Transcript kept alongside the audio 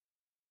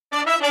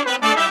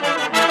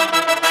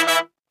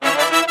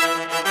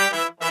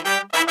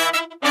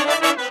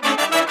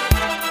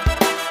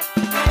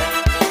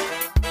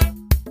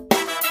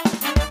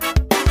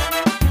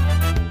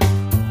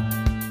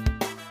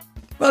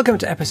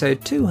Welcome to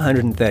episode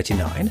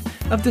 239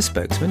 of the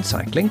Spokesman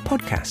Cycling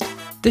Podcast.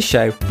 This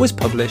show was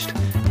published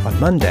on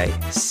Monday,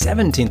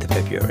 17th of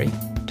February,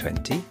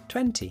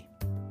 2020.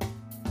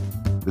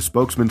 The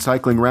Spokesman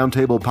Cycling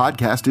Roundtable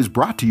podcast is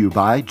brought to you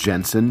by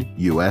Jensen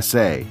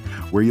USA,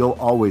 where you'll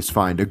always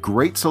find a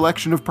great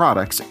selection of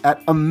products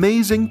at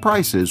amazing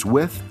prices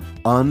with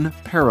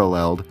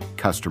unparalleled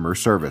customer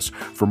service.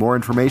 For more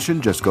information,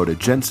 just go to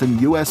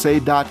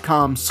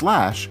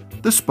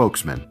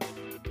jensenusa.com/thespokesman.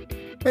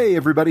 Hey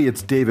everybody,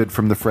 it's David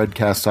from the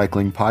Fredcast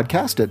Cycling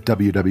Podcast at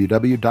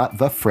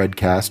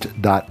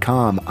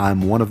www.thefredcast.com.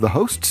 I'm one of the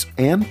hosts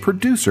and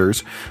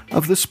producers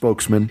of the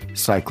Spokesman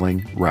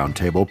Cycling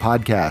Roundtable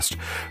Podcast.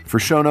 For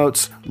show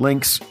notes,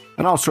 links,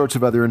 and all sorts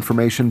of other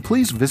information,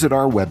 please visit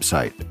our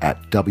website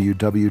at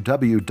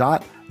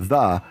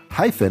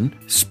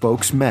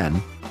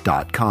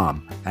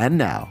www.the-spokesmen.com. And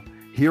now,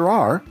 here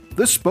are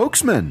the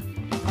spokesmen.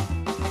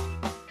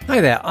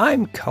 Hi there,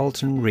 I'm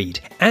Colton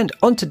Reid, and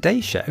on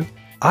today's show,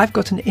 I've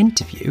got an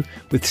interview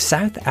with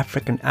South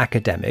African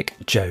academic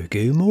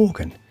Jogu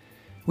Morgan.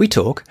 We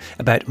talk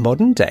about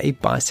modern-day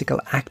bicycle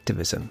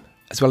activism,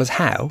 as well as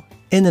how,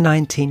 in the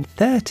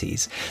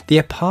 1930s, the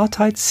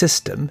apartheid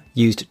system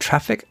used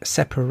traffic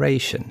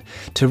separation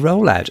to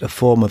roll out a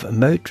form of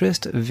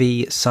motorist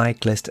v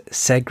cyclist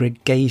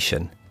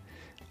segregation,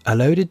 a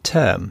loaded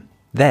term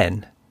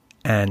then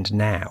and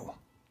now.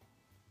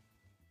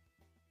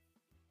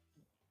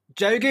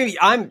 Jogu,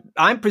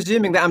 I'm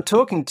presuming that I'm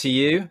talking to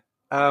you.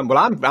 I'm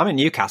in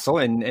Newcastle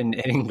in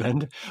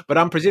England, but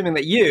I'm presuming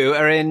that you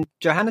are in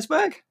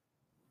Johannesburg?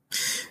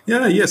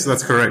 Yes,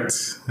 that's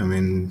correct.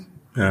 I'm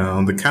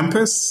on the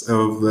campus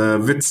of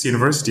Wits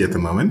University at the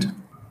moment.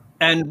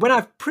 And when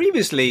I've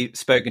previously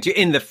spoken to you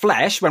in the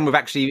flesh, when we've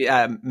actually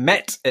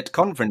met at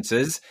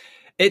conferences,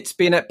 it's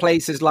been at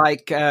places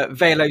like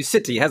Velo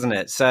City, hasn't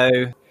it?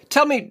 So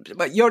tell me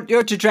about your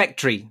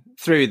trajectory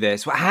through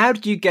this. How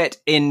did you get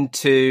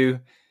into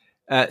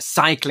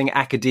cycling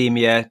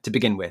academia to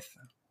begin with?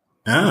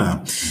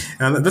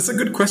 That's a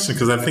good question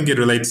because I think it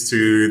relates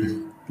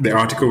to the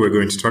article we're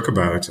going to talk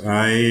about.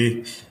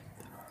 I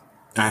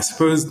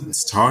suppose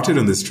started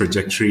on this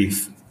trajectory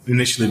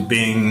initially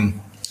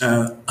being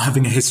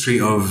having a history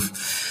of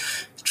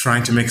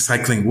trying to make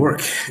cycling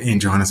work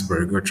in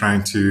Johannesburg, or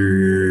trying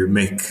to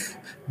make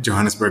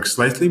Johannesburg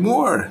slightly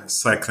more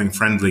cycling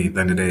friendly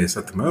than it is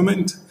at the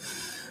moment.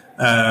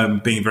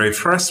 Being very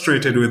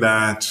frustrated with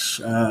that,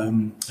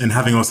 and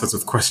having all sorts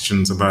of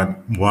questions about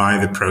why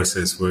the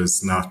process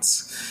was not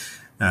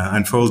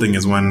unfolding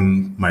as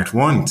one might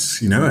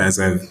want, as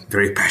a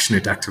very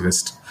passionate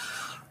activist.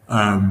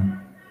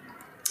 To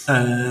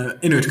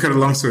cut a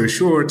long story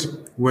short,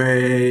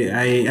 where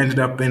I ended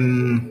up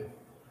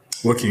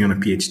working on a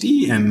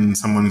PhD, and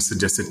someone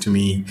suggested to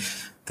me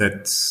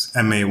that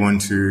I may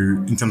want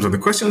to, in terms of the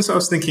questions I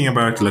was thinking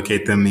about,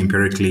 locate them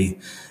empirically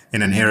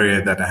in an area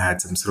that I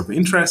had some sort of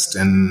interest,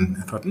 and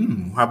I thought,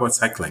 how about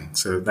cycling?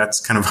 So that's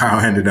kind of how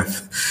I ended up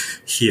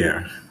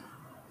here.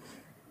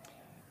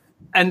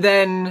 And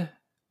then,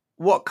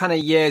 what kind of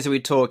years are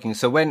we talking?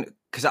 So when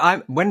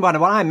I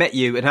met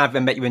you, and I've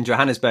met you in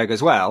Johannesburg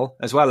as well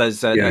as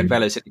the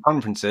Velo City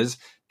conferences,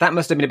 that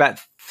must have been about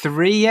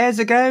 3 years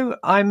ago.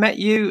 I met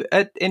you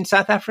in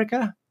South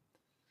Africa.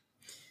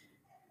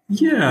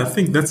 Yeah, I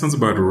think that sounds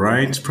about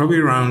right. Probably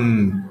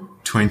around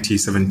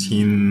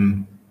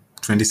 2017.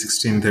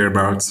 2016,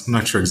 thereabouts. I'm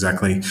not sure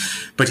exactly.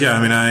 But yeah,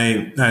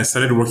 I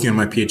started working on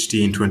my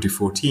PhD in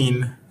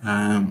 2014,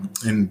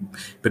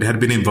 but had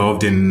been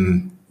involved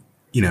in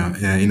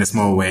a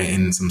small way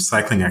in some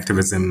cycling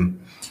activism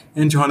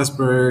in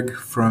Johannesburg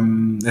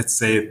from, let's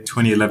say,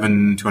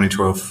 2011,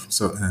 2012,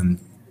 so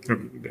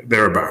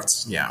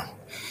thereabouts, yeah.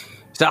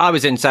 So I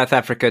was in South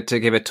Africa to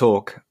give a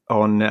talk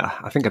on,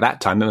 I think at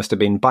that time, it must have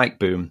been Bike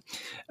Boom.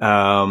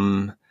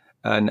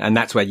 And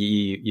that's where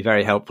you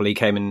very helpfully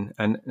came in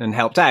and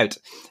helped out.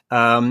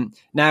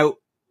 Now,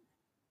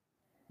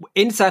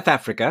 in South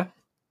Africa,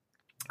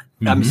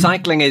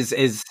 cycling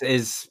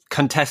is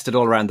contested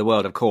all around the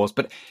world, of course.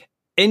 But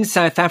in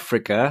South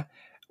Africa,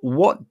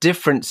 what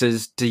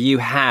differences do you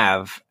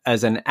have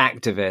as an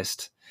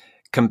activist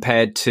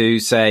compared to,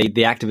 say,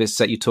 the activists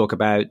that you talk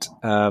about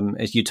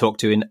as you talk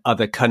to in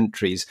other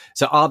countries?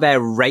 So are there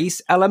race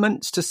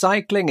elements to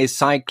cycling? Is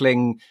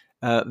cycling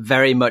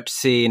very much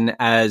seen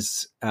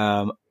as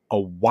a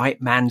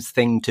white man's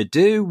thing to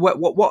do?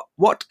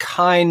 What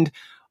kind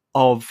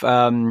of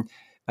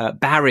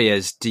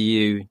barriers do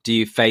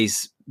you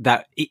face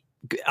that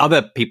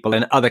other people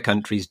in other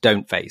countries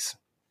don't face?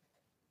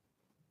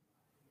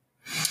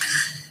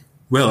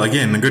 Well,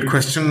 again, a good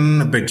question,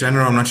 a bit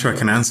general. I'm not sure I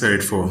can answer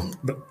it for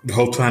the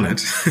whole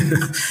planet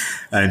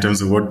in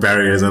terms of what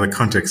barriers other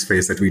contexts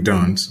face that we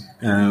don't.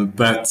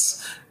 But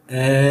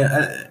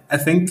I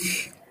think,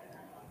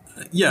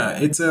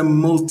 it's a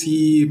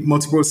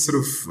multiple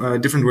sort of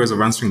different ways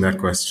of answering that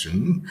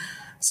question.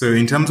 So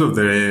in terms of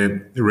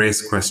the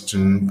race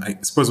question, I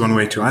suppose one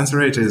way to answer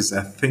it is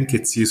I think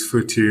it's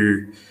useful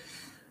to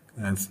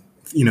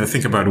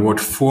think about what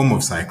form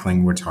of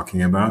cycling we're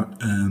talking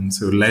about.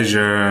 So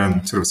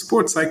leisure, sort of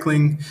sports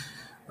cycling,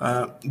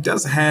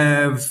 does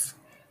have,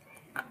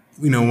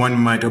 one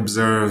might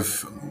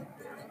observe,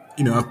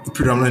 a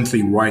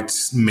predominantly white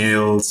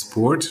male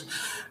sport.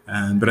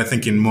 But I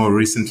think in more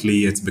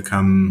recently, it's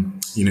become,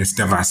 it's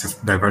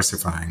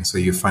diversifying. So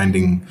you're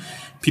finding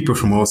people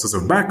from all sorts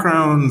of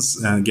backgrounds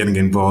getting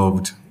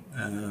involved,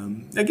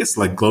 I guess,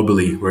 like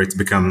globally, where it's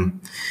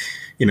become,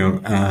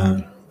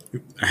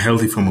 a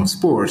healthy form of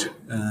sport.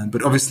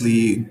 But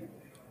obviously,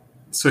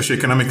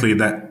 socioeconomically,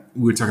 that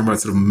we're talking about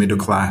sort of middle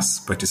class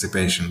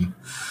participation.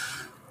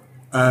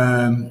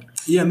 And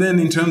then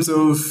in terms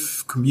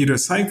of commuter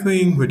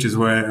cycling, which is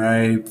where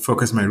I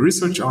focus my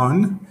research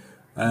on,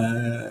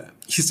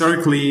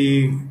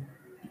 historically,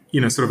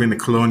 sort of in the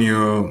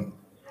colonial,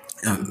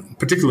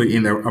 particularly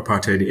in the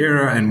apartheid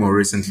era, and more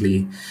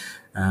recently,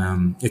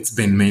 it's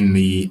been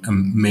mainly a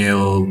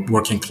male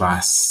working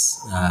class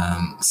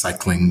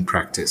cycling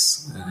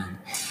practice.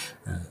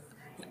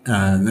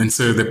 And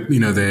so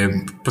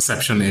the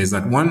perception is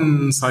that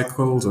one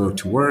cycles or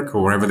to work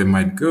or wherever they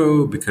might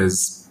go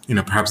because,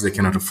 perhaps they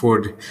cannot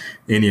afford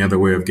any other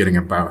way of getting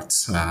about,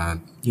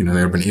 the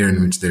urban area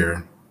in which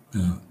they're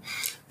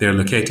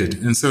located.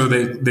 And so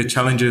the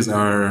challenges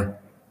are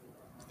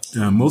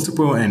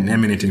multiple and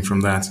emanating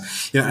from that.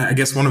 I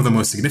guess one of the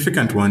most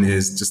significant one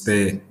is just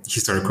the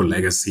historical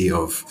legacy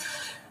of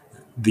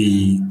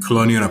the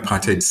colonial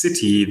apartheid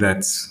city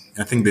that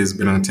I think there's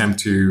been an attempt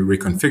to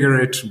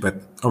reconfigure it, but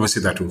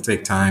obviously that will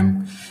take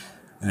time.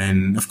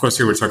 And of course,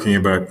 here we're talking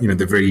about,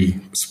 the very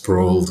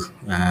sprawled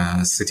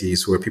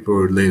cities where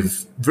people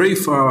live very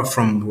far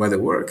from where they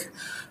work.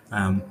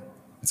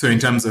 So in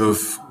terms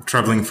of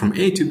traveling from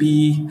A to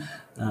B,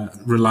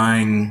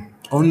 relying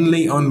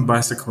only on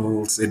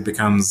bicycles, it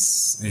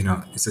becomes,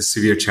 it's a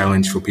severe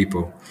challenge for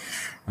people.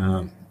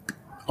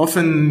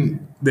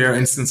 Often there are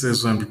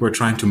instances when people are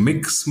trying to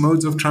mix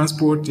modes of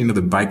transport,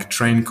 the bike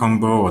train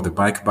combo or the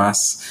bike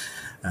bus,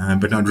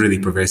 but not really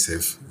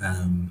pervasive.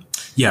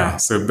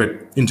 But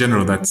in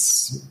general,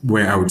 that's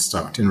where I would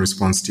start in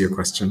response to your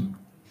question.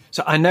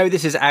 So I know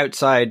this is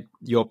outside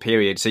your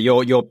period. So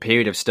your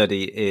period of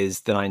study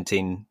is the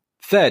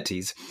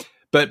 1930s.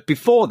 But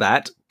before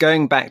that,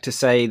 going back to,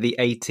 say, the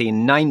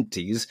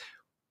 1890s,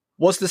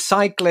 was the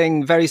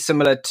cycling very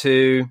similar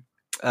to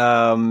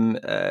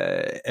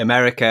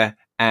America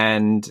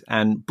and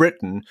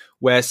Britain,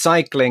 where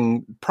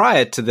cycling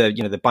prior to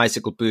the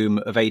bicycle boom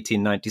of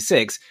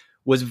 1896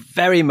 was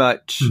very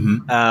much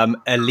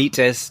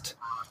elitist,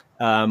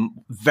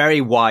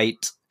 very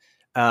white,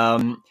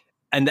 and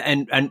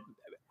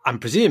I'm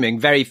presuming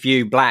very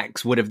few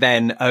blacks would have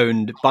then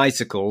owned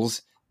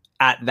bicycles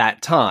at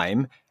that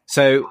time.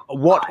 So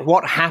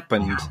what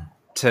happened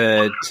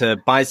to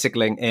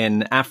bicycling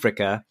in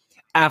Africa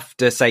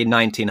after, say,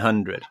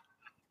 1900?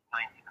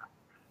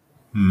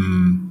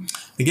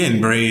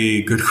 Again,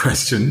 very good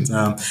question.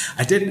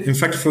 I did, in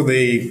fact, for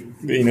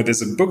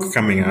there's a book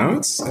coming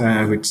out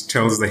which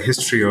tells the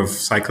history of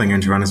cycling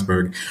in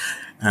Johannesburg,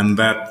 and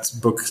that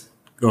book,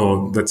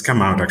 that's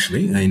come out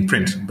actually in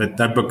print, but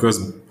that book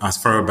goes as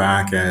far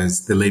back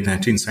as the late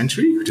 19th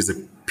century, which is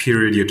the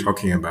period you're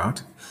talking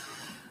about.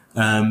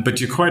 But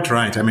you're quite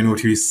right. I mean,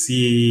 what you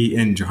see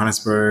in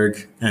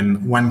Johannesburg,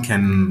 and one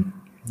can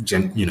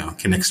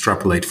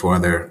extrapolate for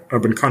other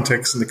urban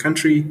contexts in the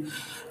country.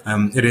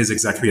 It is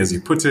exactly as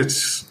you put it.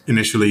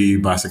 Initially,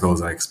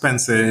 bicycles are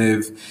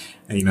expensive.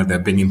 And, they're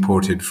being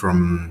imported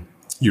from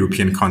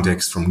European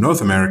context, from North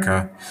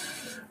America.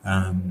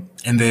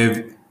 And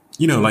they've,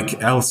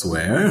 like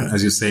elsewhere,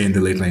 as you say, in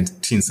the late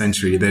 19th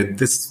century, they're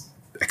this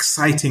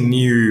exciting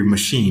new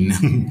machine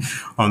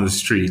on the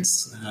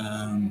streets.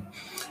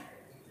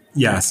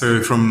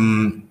 So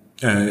from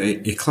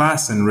a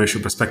class and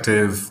racial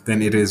perspective,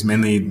 then it is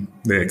mainly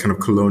the kind of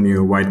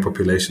colonial white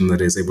population that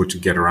is able to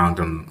get around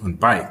on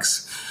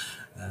bikes.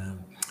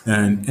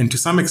 And to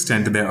some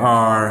extent, there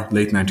are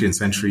late 19th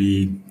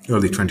century,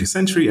 early 20th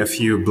century, a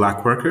few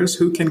black workers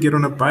who can get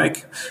on a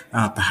bike.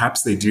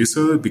 Perhaps they do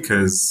so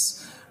because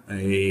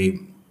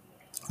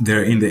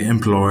they're in the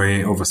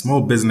employ of a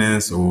small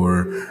business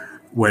or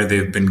where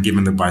they've been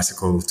given the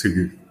bicycle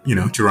to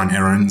run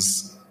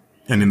errands.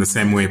 And in the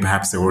same way,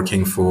 perhaps they're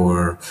working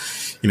for,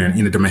 in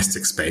a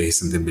domestic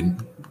space and they've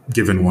been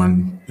given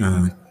one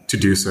to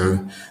do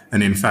so.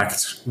 And in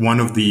fact, one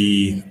of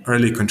the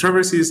early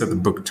controversies that the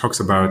book talks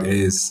about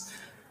is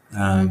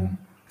about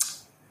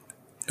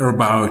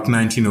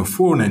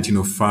 1904,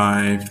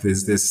 1905.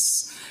 There's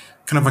this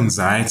kind of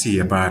anxiety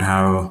about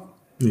how,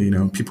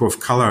 people of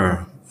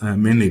color,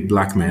 mainly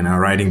black men, are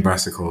riding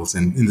bicycles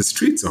in the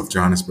streets of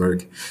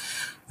Johannesburg.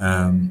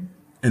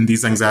 And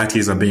these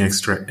anxieties are being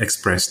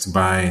expressed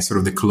by sort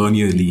of the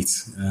colonial elite.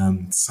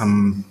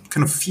 Some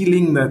kind of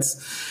feeling that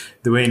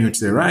the way in which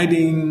they're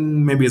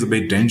riding maybe is a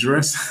bit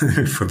dangerous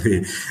for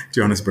the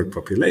Johannesburg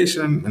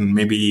population. And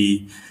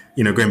maybe,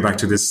 going back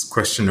to this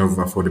question of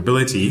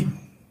affordability,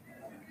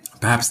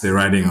 perhaps they're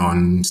riding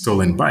on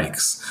stolen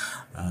bikes.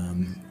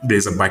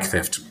 There's a bike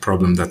theft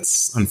problem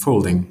that's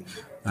unfolding.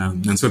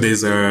 And so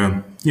there's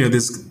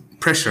there's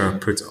pressure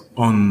put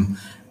on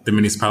the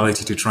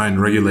municipality to try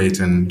and regulate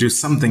and do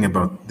something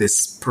about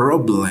this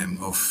problem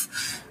of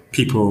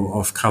people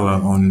of color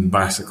on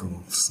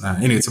bicycles.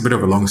 Anyway, it's a bit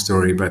of a long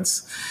story, but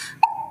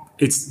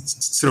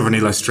it's sort of an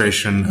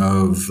illustration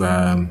of,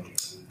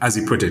 as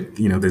you put it,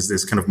 there's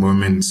this kind of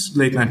moment,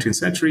 late 19th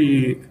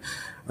century,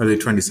 early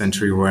 20th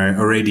century, where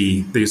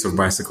already the use of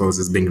bicycles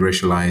is being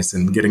racialized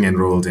and getting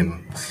enrolled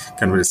in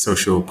kind of the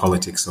social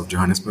politics of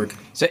Johannesburg.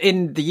 So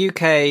in the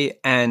UK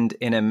and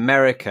in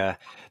America,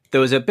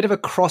 there was a bit of a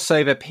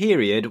crossover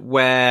period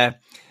where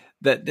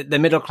the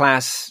middle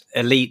class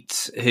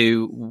elites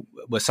who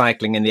were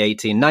cycling in the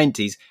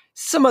 1890s,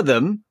 some of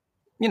them,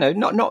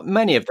 not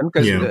many of them,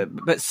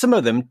 but some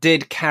of them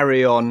did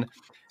carry on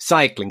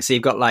cycling. So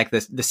you've got like the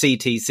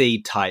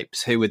CTC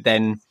types who would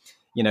then,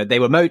 they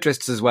were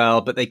motorists as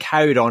well, but they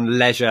carried on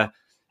leisure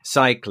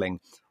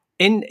cycling.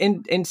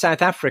 In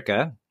South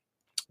Africa,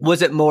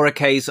 was it more a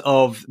case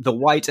of the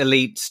white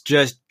elites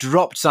just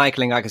dropped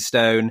cycling like a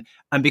stone?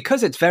 And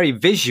because it's very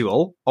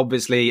visual,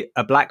 obviously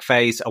a black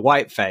face, a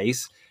white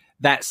face,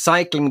 that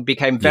cycling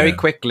became very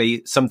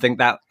quickly something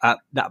that's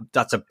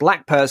a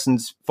black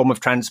person's form of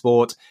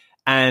transport.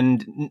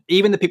 And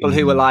even the people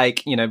who were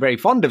like, very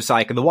fond of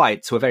cycling, the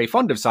whites who were very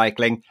fond of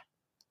cycling,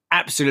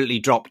 absolutely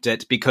dropped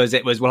it because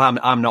it was, well,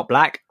 I'm not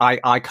black.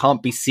 I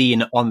can't be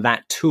seen on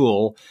that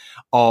tool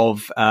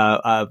of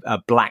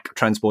black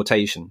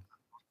transportation.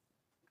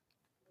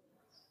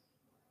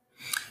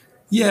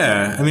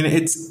 Yeah, I mean,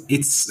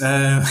 it's.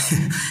 I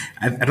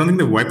don't think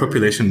the white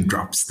population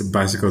drops the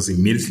bicycles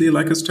immediately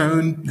like a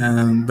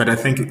stone, but I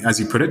think, as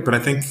you put it, I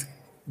think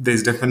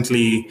there's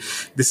definitely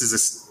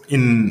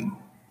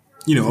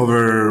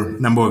over a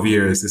number of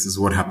years, this is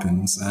what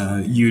happens.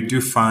 You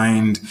do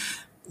find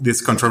this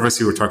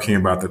controversy we're talking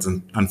about that's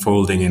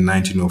unfolding in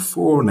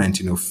 1904,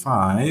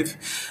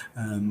 1905.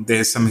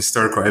 There's some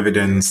historical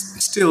evidence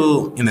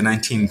still in the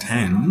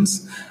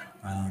 1910s.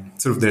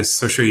 Sort of the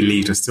social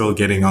elite are still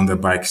getting on their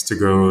bikes to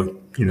go,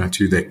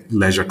 to the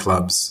leisure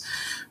clubs,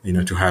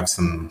 to have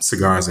some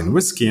cigars and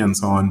whiskey and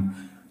so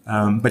on.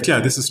 But yeah,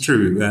 this is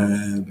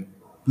true.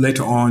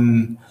 Later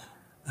on,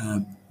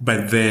 by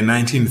the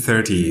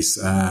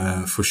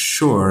 1930s, for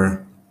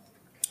sure,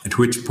 at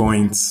which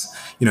point,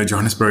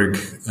 Johannesburg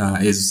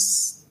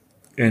is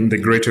in the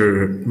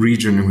greater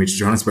region in which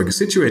Johannesburg is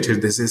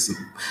situated, there's this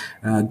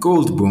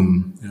gold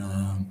boom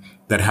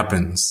that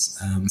happens.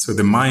 So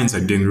the mines are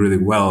doing really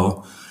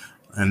well.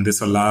 And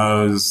this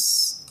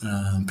allows,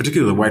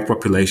 particularly the white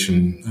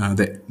population,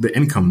 the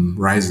income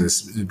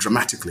rises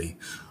dramatically.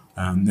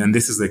 And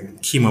this is the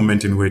key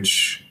moment in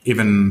which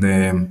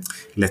even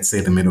let's say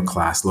the middle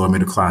class, lower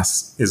middle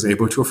class, is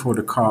able to afford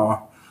a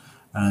car.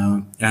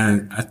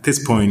 And at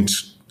this point,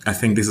 I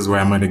think this is where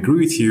I might agree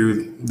with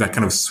you, that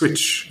kind of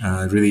switch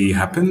really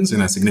happens in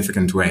a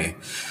significant way.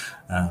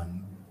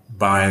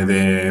 By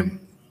the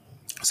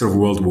sort of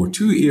World War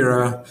II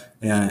era,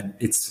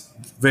 it's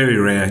very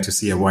rare to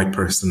see a white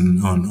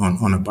person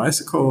on a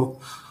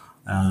bicycle.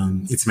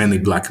 It's mainly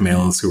black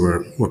males who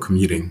were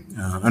commuting.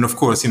 And of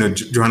course,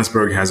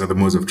 Johannesburg has other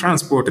modes of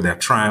transport. There are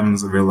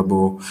trams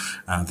available,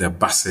 there are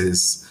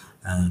buses,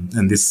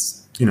 and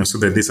this, so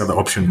there are these other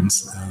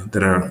options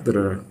that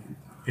are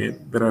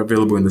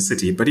available in the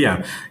city. But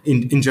yeah,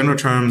 in general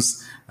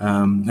terms,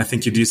 I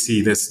think you do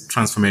see this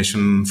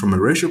transformation from a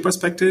racial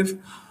perspective.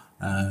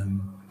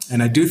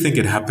 And I do think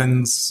it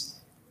happens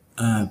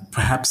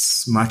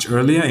perhaps much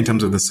earlier in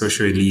terms of the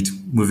social elite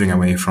moving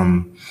away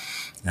from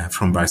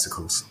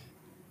bicycles.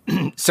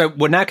 So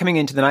we're now coming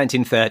into the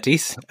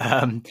 1930s,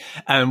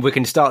 and we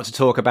can start to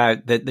talk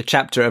about the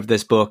chapter of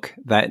this book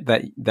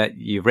that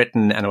you've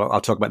written, and I'll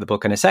talk about the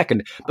book in a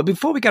second. But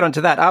before we get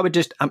onto that, I would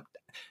just,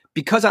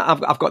 because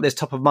I've got this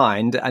top of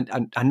mind,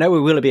 and I know we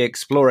will be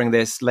exploring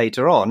this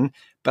later on,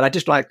 but I'd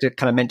just like to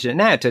kind of mention it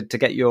now to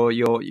get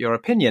your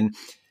opinion.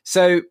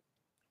 So,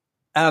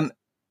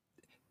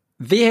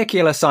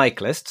 vehicular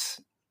cyclists,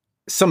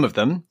 some of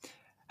them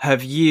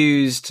have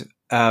used,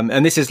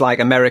 and this is like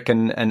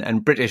American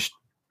and British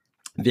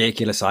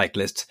vehicular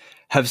cyclists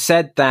have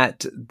said that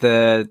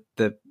the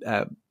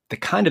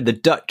kind of the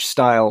Dutch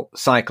style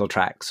cycle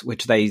tracks,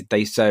 which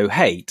they so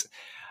hate,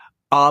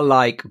 are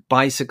like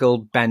bicycle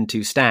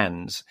Bantu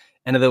stands.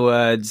 In other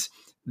words,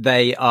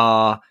 they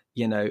are,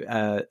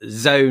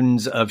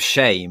 zones of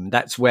shame.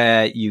 That's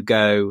where you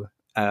go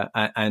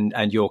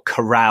and you're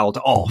corralled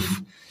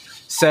off.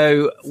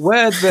 So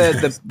were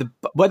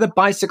the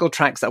bicycle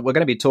tracks that we're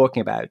going to be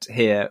talking about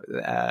here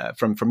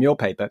from your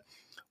paper,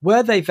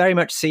 were they very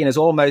much seen as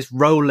almost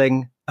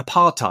rolling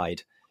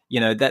apartheid?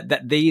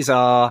 That these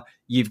are,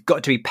 you've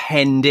got to be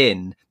penned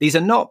in. These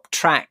are not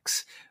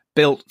tracks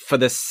built for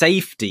the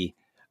safety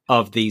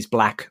of these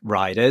black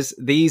riders.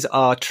 These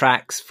are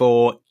tracks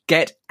for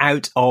get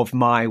out of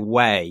my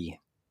way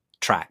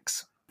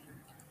tracks.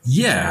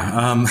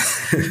 Yeah,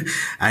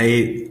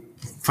 I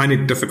find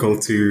it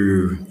difficult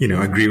to,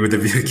 agree with the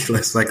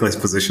vehicular cyclist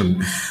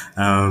position.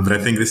 But I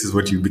think this is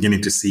what you're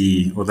beginning to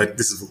see, or that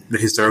this is the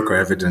historical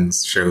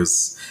evidence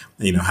shows,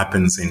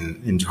 happens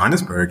in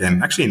Johannesburg,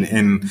 and actually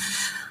in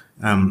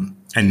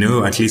I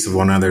know at least of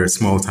one other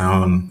small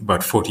town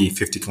about 40,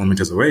 50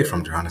 kilometers away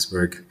from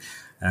Johannesburg,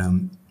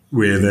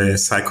 where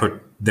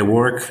the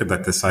work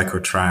that the cycle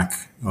track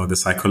or the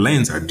cycle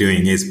lanes are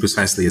doing is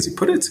precisely as you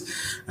put it.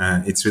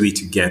 It's really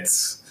to get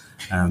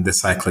the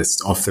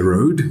cyclists off the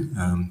road,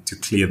 to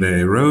clear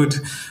the road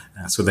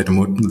so that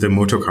the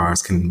motor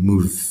cars can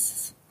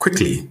move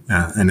quickly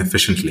and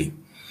efficiently.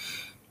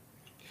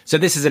 So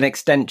this is an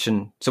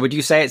extension. So would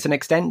you say it's an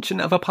extension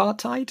of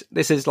apartheid?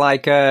 This is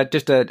like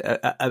just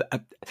a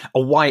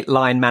white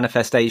line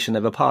manifestation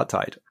of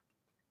apartheid.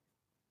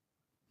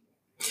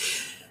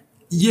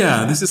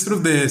 Yeah, this is sort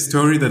of the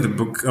story that the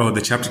book or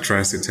the chapter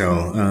tries to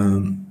tell.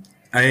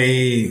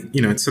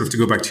 It's sort of to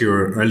go back to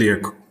your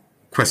earlier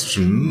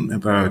question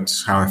about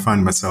how I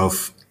found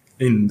myself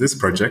in this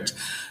project.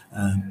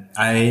 In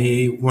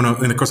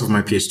the course of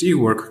my PhD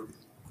work,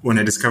 when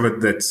I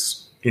discovered that,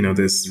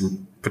 this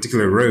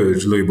particular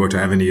road, Louis Botha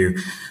Avenue,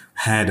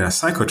 had a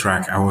cycle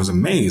track, I was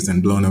amazed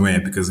and blown away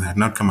because I had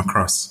not come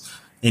across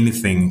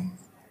anything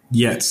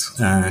yet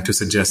to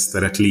suggest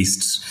that at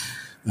least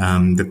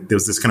that there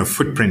was this kind of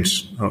footprint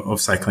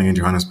of cycling in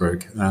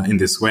Johannesburg in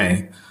this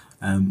way.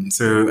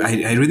 So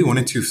I really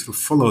wanted to sort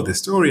of follow the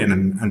story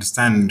and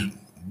understand,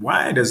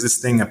 why does this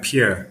thing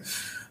appear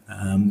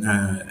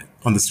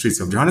on the streets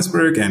of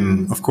Johannesburg?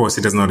 And of course,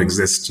 it does not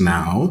exist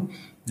now.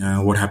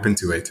 What happened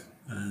to it?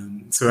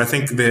 So I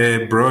think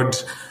the broad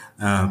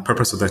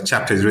purpose of that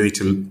chapter is really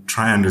to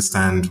try and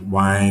understand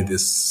why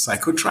this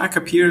cycle track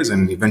appears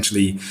and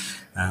eventually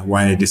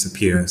why it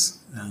disappears.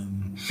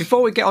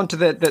 Before we get onto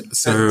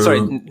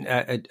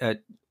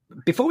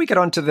before we get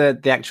onto the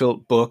actual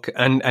book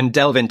and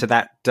delve into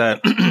that the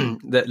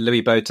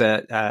Louis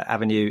Botha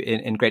Avenue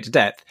in greater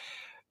depth,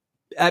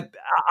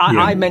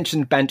 I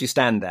mentioned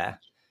Bantustan there.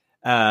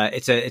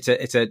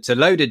 It's a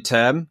loaded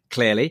term,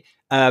 clearly.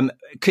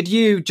 Could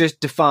you just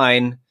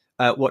define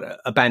what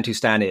a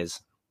Bantustan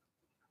is?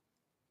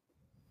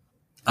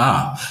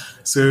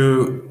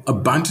 So a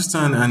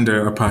Bantustan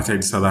under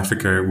apartheid South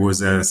Africa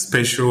was a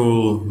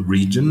spatial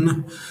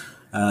region,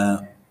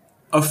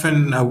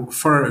 often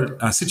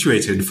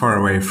situated far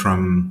away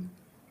from,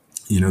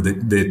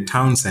 the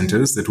town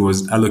centers, that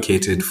was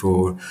allocated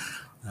for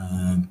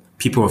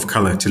people of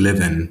color to live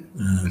in.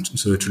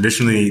 So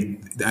traditionally,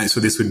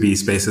 this would be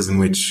spaces in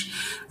which,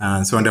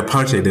 so under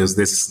apartheid, there's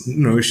this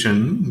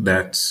notion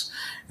that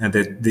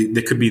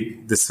there could be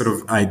this sort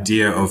of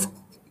idea of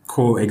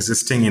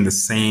coexisting in the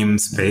same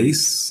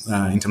space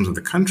in terms of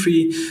the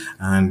country,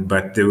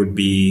 but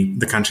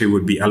the country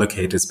would be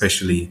allocated,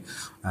 especially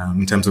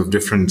in terms of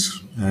different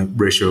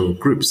racial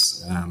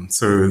groups.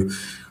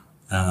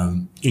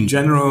 In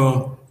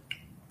general,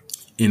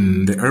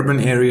 in the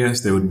urban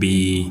areas, there would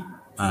be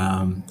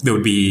the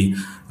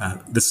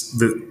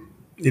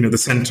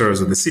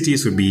centers of the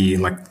cities would be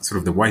like sort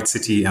of the white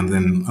city, and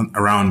then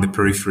around the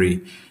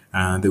periphery,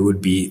 there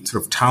would be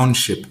sort of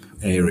township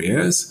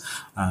areas,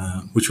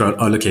 which were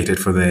allocated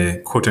for the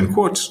quote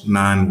unquote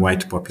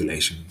non-white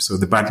population. So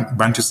the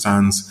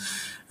Bantustans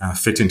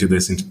fit into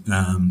this.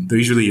 They're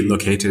usually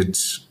located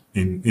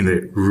in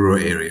the rural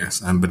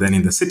areas. But then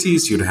in the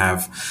cities, you'd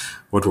have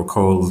what were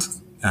called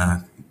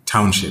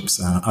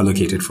townships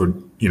allocated for,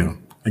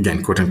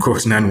 again, quote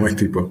unquote, non-white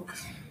people.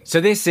 So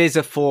this is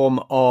a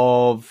form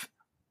of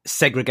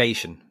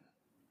segregation.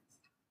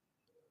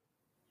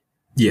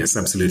 Yes,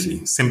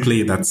 absolutely.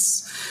 Simply,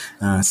 that's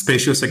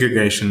spatial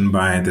segregation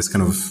by this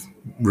kind of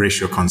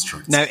racial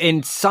construct. Now,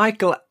 in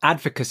cycle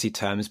advocacy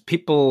terms,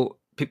 people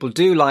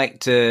do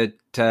like to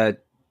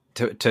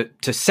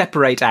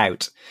separate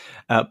out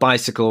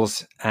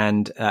bicycles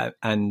and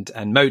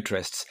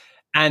motorists,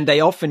 and they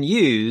often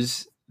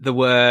use the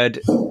word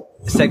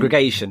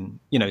segregation.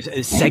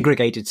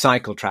 Segregated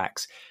cycle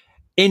tracks.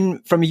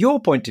 From your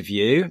point of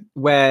view,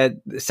 where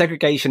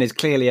segregation is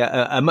clearly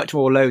a much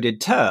more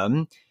loaded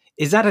term,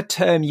 is that a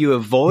term you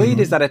avoid? Mm-hmm.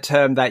 Is that a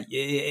term that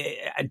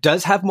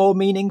does have more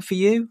meaning for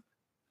you?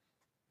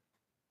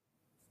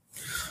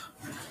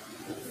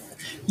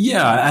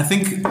 Yeah, I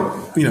think,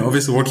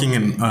 obviously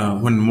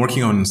when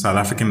working on South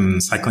African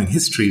cycling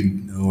history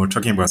or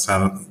talking about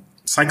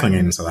cycling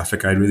in South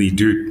Africa, I really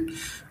do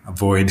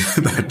avoid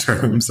that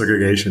term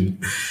segregation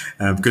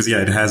because,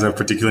 it has a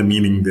particular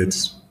meaning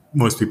that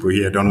most people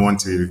here don't want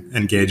to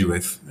engage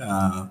with,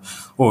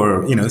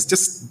 or, it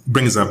just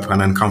brings up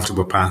an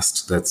uncomfortable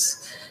past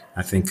that's,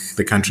 I think,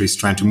 the country is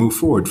trying to move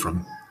forward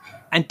from.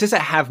 And does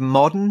it have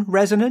modern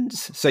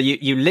resonance? So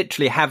you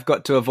literally have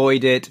got to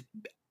avoid it?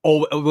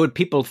 Or would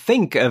people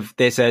think of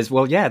this as,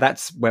 well, yeah,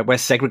 that's where we're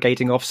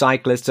segregating off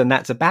cyclists and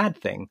that's a bad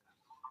thing?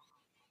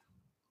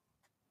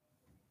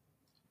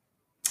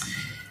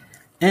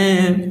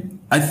 And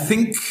I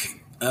think,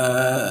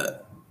 I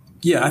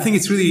think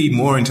it's really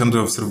more in terms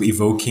of sort of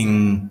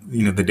evoking,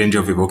 the danger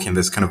of evoking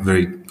this kind of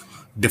very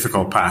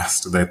difficult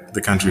past that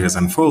the country has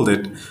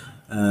unfolded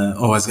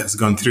or has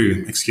gone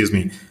through,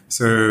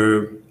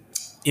 So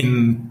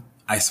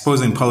I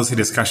suppose in policy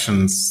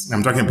discussions,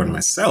 I'm talking about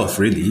myself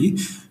really,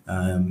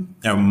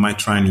 I might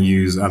try and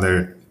use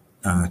other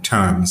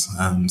terms.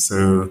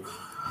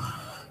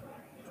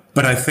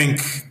 But I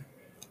think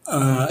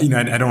I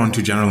don't want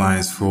to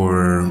generalize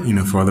for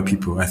other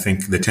people. I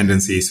think the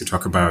tendency is to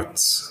talk about,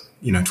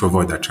 to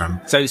avoid that term.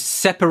 So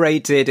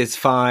separated is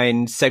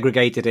fine,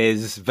 segregated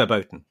is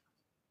verboten.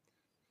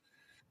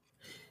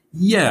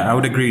 Yeah, I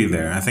would agree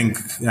there. I think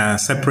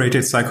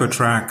separated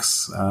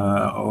cyclotracks,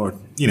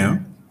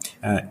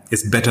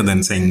 it's better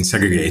than saying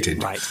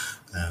segregated. Right.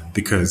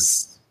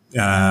 Because,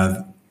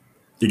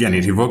 again,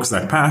 it evokes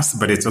that past,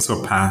 but it's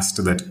also a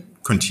past that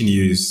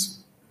continues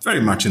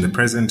very much in the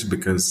present,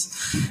 because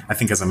I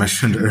think, as I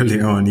mentioned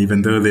earlier on,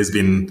 even though there's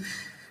been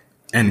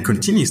and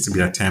continues to be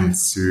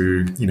attempts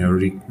to,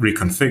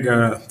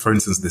 reconfigure, for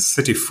instance, the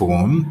city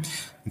form,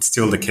 it's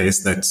still the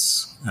case that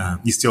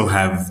you still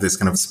have this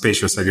kind of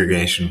spatial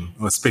segregation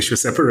or spatial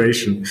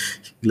separation.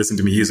 Listen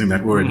to me using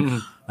that word,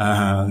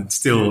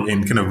 still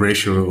in kind of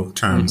racial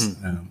terms.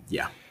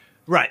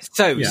 Right.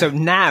 So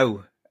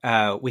now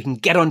we can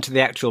get on to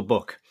the actual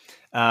book.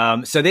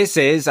 So this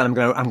is, and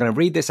I'm going to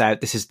read this out.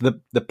 This is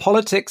the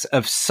politics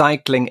of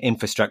cycling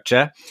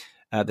infrastructure.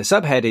 The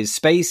subhead is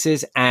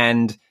spaces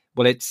and,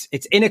 well, it's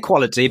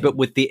inequality, but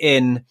with the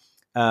in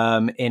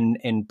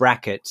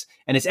brackets,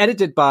 and it's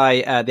edited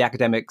by the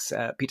academics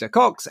Peter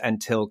Cox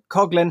and Till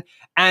Coughlin.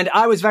 And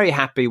I was very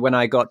happy when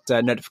I got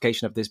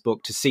notification of this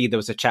book to see there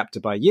was a chapter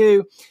by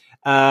you,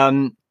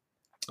 and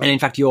in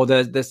fact, you're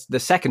the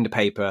second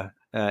paper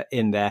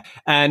in there.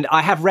 And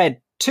I have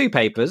read two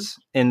papers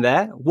in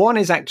there. One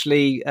is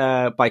actually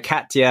by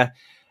Katya,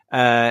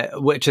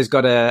 which has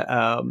got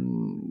a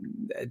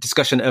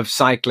discussion of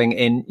cycling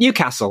in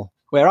Newcastle,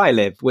 where I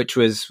live, which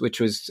was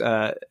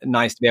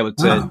nice to be able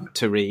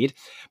to read.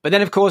 But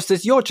then, of course,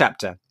 there's your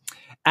chapter,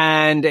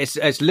 and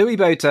it's Louis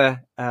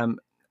Botha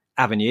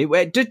Avenue.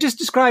 Where just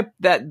describe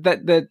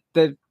the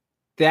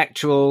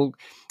actual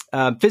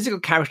physical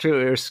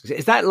characteristics.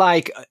 Is that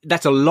like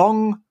that's a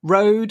long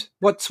road?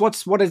 What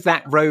is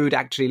that road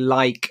actually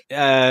like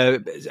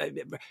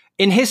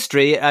in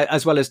history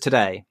as well as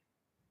today?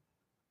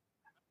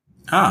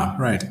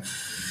 Right.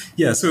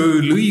 Yeah, so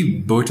Louis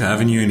Botha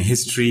Avenue in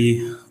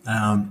history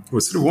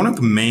was sort of one of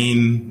the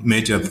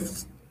major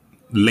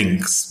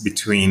links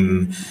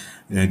between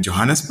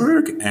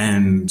Johannesburg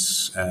and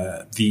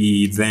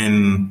the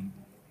then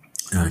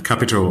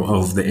capital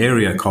of the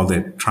area called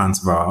the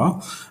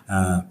Transvaal,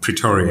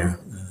 Pretoria.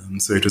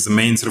 So it was the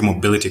main sort of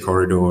mobility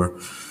corridor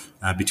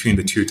between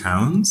the two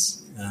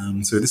towns.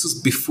 So this was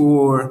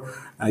before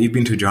you've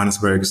been to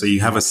Johannesburg, so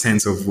you have a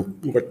sense of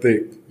what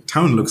the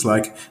town looks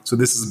like. So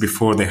this is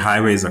before the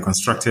highways are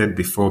constructed,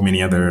 before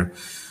many other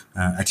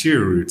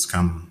arterial routes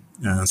come.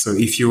 So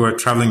if you are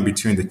traveling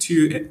between the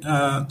two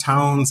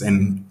towns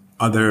and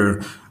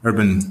other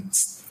urban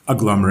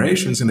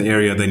agglomerations in the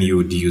area, then you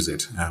would use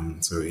it.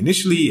 So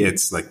initially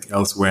it's like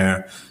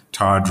elsewhere,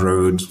 tarred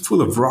road,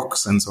 full of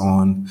rocks and so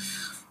on.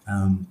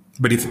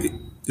 But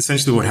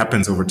essentially what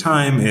happens over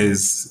time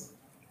is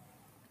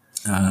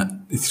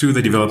through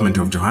the development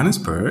of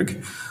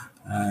Johannesburg,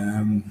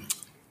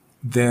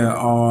 there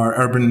are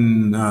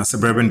urban,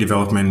 suburban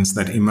developments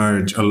that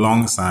emerge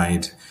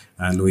alongside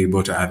Louis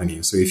Botha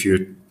Avenue. So if you're,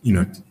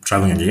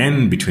 traveling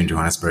again between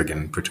Johannesburg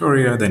and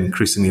Pretoria, then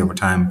increasingly over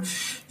time,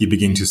 you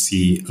begin to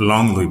see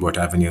along Louis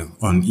Botha Avenue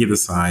on either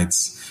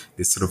sides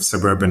these sort of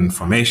suburban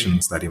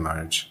formations that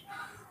emerge.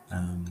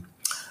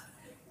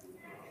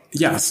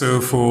 So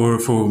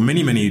for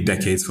many, many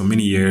decades, for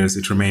many years,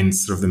 it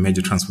remains sort of the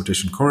major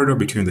transportation corridor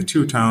between the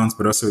two towns.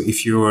 But also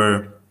if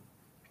you're,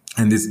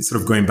 and this is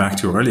sort of going back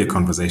to our earlier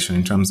conversation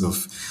in terms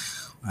of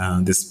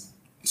the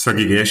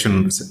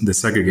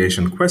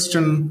segregation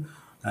question.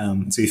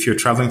 So if you're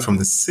traveling from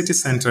the city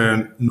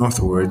center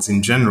northwards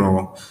in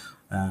general,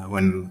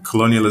 when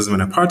colonialism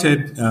and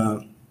apartheid,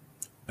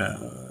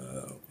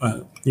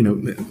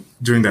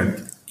 during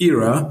that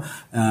era,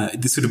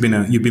 this would have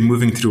been you'd be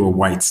moving through a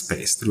white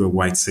space, through a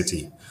white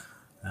city.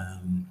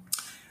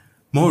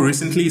 More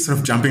recently, sort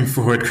of jumping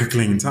forward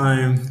quickly in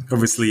time,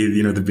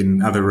 obviously, there've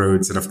been other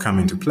roads that have come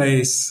into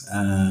place.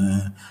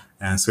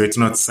 So it's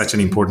not such an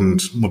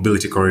important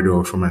mobility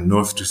corridor from a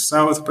north to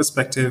south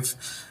perspective,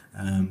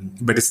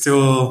 but it's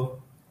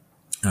still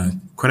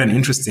quite an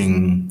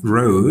interesting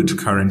road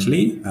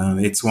currently.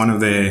 It's one of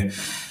the,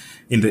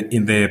 in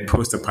the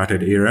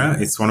post-apartheid era,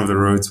 it's one of the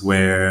roads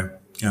where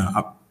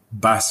a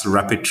bus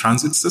rapid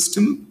transit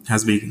system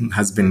has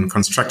been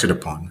constructed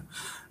upon.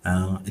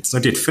 It's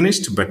not yet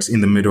finished, but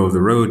in the middle of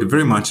the road,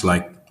 very much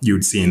like you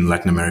would see in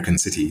Latin American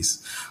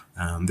cities.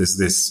 There's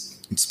this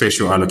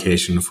spatial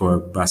allocation for a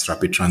bus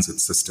rapid transit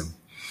system.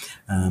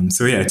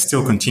 It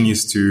still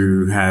continues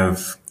to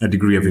have a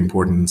degree of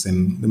importance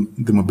in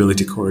the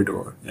mobility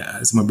corridor. Yeah,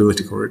 it's a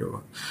mobility corridor.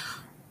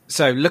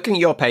 So looking at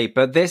your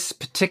paper, this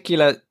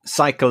particular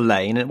cycle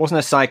lane, it wasn't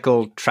a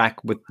cycle track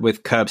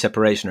with curb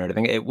separation or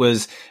anything. It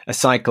was a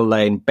cycle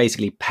lane,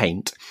 basically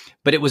paint.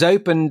 But it was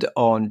opened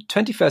on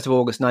 21st of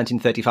August,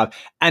 1935.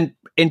 And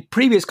in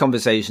previous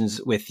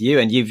conversations with you,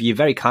 and you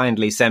very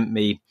kindly sent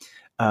me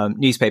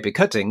newspaper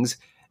cuttings,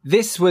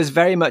 this was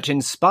very much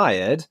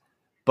inspired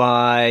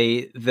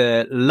by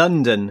the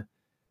London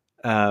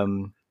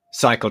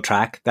cycle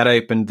track that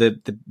opened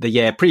the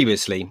year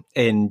previously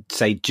in,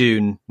 say,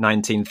 June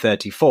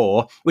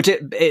 1934, which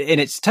in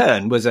its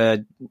turn was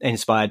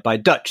inspired by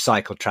Dutch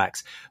cycle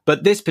tracks.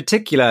 But this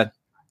particular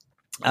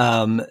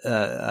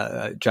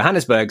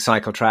Johannesburg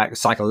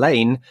cycle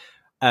lane,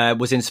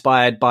 was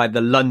inspired by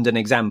the London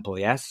example,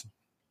 yes?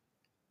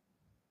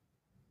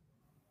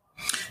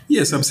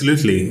 Yes,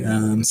 absolutely.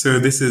 So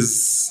this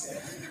is,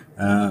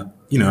 a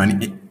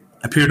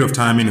period of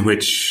time in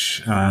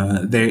which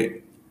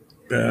the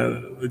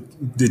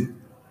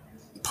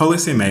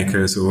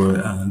policymakers or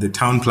the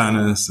town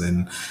planners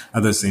and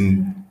others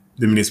in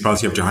the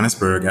municipality of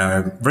Johannesburg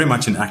are very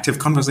much in active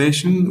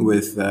conversation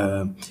with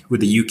the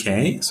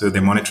UK. So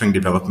they're monitoring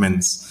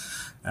developments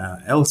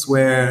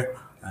elsewhere.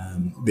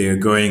 They're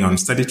going on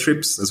study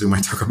trips, as we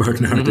might talk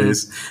about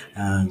nowadays.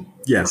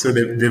 So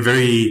they're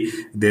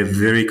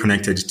very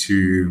connected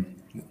to,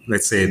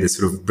 let's say, the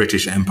sort of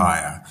British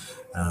Empire.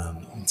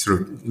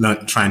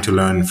 Trying to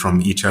learn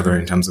from each other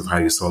in terms of how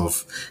you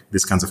solve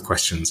these kinds of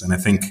questions. And I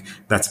think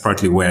that's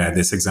partly where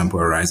this example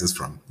arises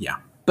from. Yeah.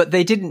 But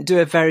they didn't do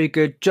a very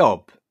good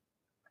job,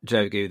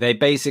 Jogu. They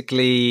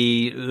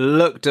basically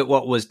looked at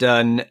what was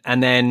done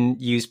and then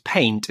used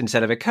paint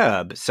instead of a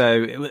curb.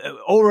 So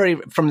already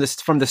from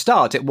the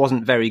start, it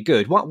wasn't very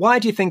good. Why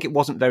do you think it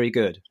wasn't very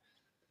good?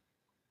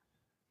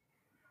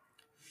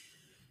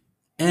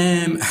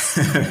 Yeah,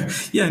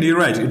 you're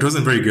right. It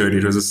wasn't very good.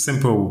 It was a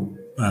simple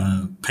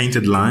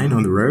painted line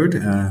on the road.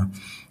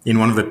 In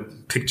one of the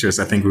pictures,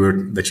 I think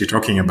that you're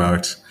talking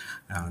about,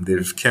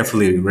 they've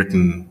carefully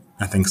written,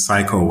 I think,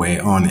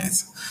 cycleway on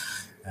it.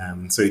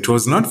 So it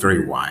was not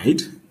very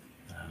wide.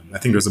 I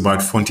think it was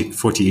about 40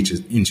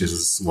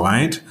 inches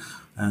wide.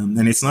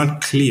 And it's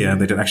not clear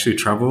that it actually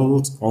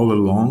traveled all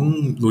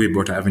along Louis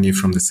Botha Avenue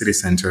from the city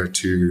center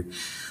to,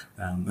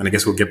 and I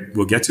guess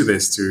we'll get to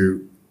this,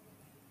 to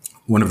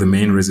one of the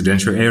main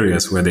residential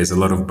areas where there's a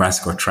lot of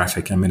bicycle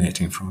traffic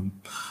emanating from.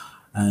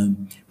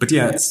 But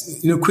yeah,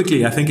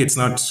 quickly, I think it's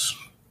not,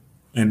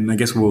 and I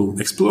guess we'll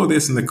explore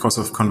this in the course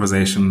of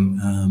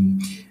conversation.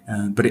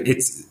 But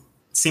it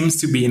seems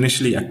to be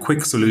initially a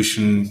quick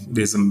solution.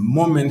 There's a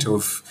moment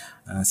of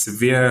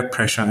severe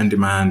pressure and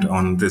demand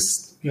on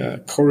this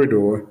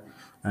corridor,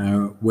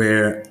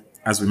 where,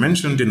 as we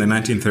mentioned, in the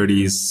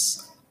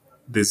 1930s,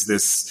 there's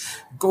this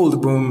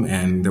gold boom,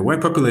 and the white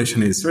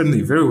population is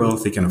certainly very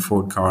wealthy, can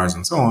afford cars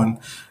and so on.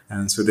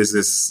 And so there's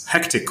this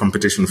hectic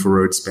competition for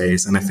road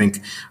space. And I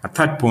think at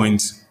that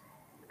point,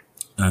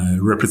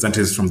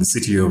 representatives from the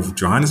city of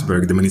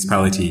Johannesburg, the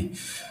municipality,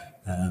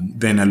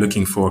 then are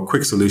looking for a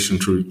quick solution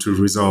to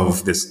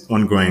resolve this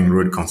ongoing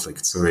road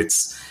conflict. So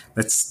let's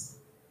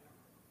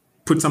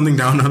put something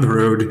down on the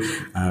road.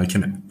 We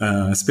can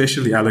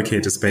spatially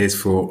allocate a space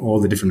for all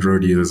the different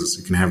road users.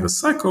 You can have the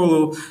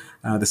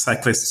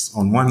cyclists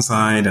on one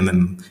side, and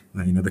then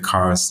the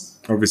cars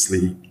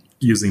obviously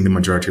using the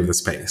majority of the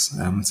space.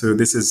 So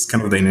this is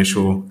kind of the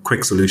initial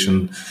quick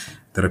solution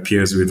that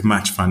appears with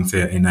much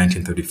fanfare in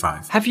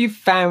 1935. Have you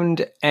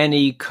found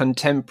any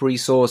contemporary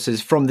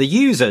sources from the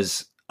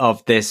users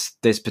of this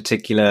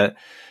particular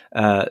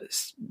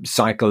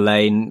cycle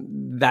lane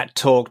that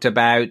talked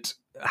about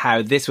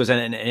how this was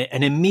an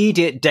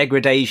immediate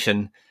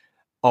degradation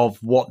of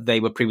what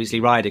they were previously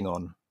riding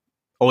on?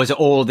 Or is it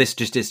all this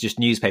just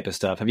newspaper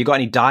stuff? Have you got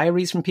any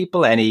diaries from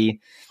people? Any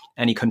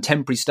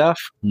contemporary stuff?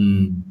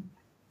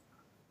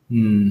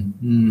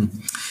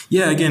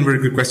 Yeah, again, very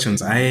good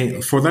questions.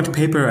 For that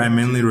paper, I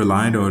mainly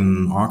relied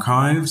on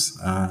archives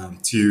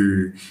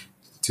to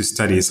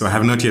study. So I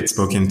have not yet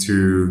spoken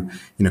to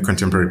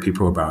contemporary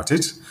people about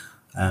it,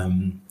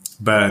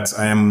 but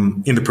I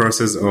am in the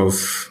process of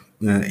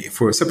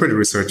for a separate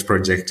research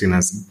project in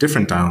a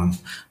different town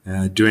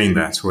doing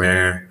that,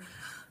 where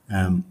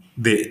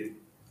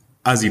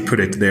as you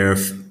put it,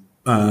 they've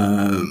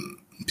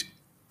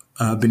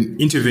been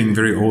interviewing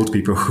very old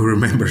people who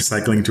remember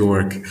cycling to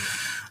work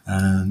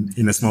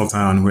in a small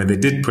town where they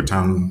did put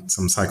down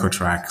some cycle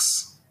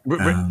tracks.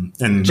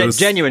 And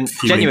genuine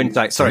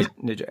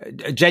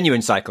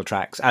cycle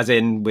tracks, as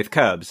in with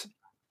curbs.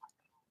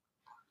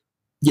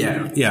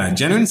 Yeah,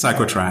 genuine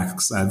cycle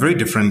tracks, very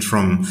different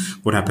from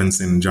what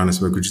happens in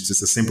Johannesburg, which is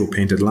just a simple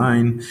painted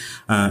line.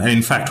 And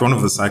in fact, one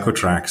of the cycle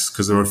tracks,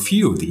 because there are a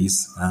few of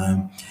these,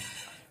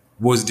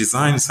 was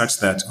designed such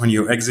that when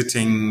you're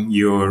exiting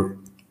your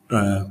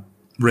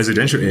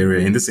residential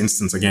area, in this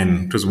instance,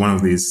 again, it was one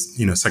of these,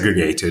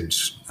 segregated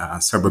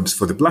suburbs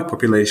for the black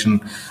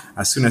population.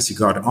 As soon as you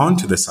got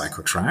onto the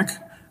cycle track,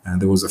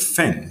 there was a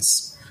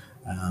fence,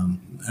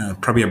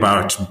 probably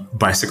about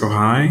bicycle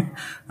high,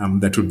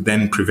 that would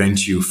then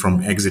prevent you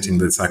from exiting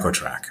the cycle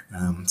track.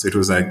 So it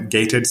was a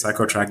gated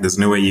cycle track. There's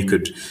no way you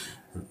could,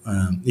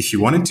 if you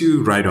wanted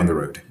to, ride on the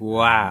road.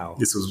 Wow.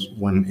 This was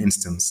one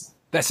instance.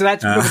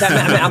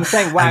 I'm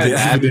saying wow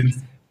there.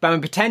 But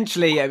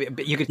potentially,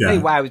 you could say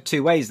wow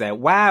two ways there.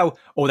 Wow,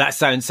 oh, that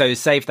sounds so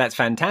safe. That's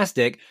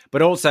fantastic.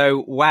 But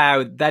also,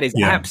 wow, that is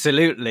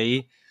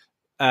absolutely,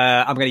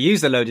 I'm going to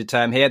use the loaded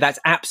term here, that's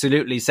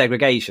absolutely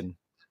segregation.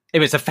 It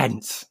was a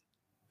fence.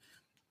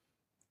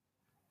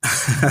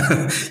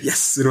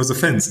 Yes, it was a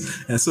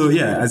fence. And so,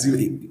 I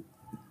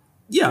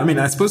mean,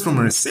 I suppose from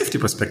a safety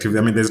perspective,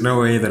 I mean, there's no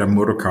way that a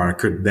motor car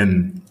could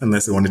then,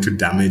 unless they wanted to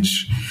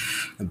damage,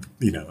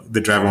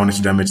 the driver wanted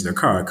to damage their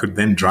car, could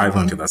then drive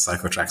onto that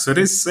cycle track. So it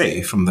is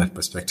safe from that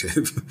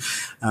perspective.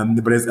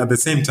 But at the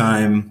same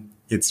time,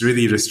 it's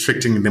really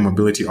restricting the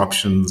mobility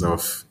options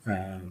of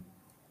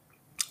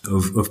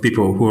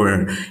people who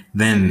are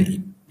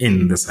then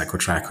in the cycle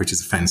track, which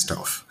is fenced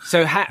off.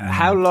 So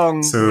how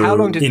long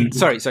did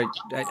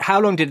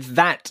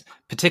that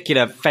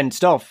particular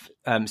fenced off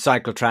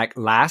cycle track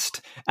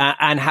last,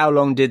 and how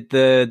long did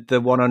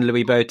the one on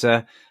Louis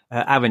Botha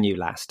Avenue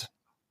last?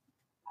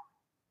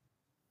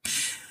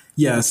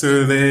 Yeah,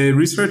 so the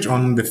research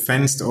on the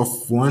fenced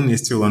off one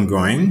is still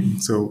ongoing.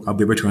 So I'll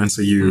be able to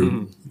answer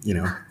you,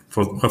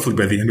 hopefully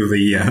by the end of the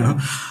year.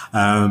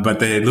 But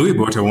the Louis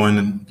Botha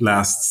one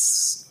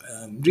lasts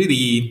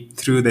really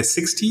through the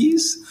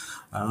 60s.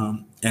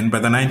 And by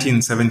the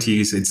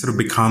 1970s, it sort of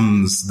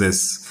becomes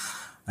this.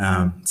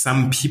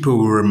 Some people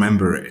will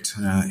remember it.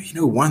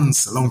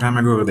 Once a long time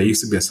ago, there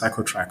used to be a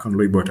cycle track on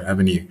Louis Botha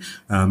Avenue,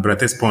 but at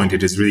this point,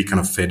 it has really kind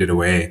of faded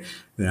away.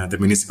 The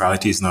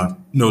municipality is no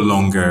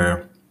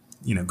longer,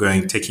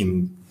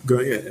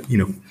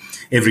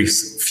 every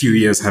few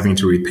years having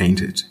to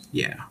repaint it.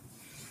 Yeah.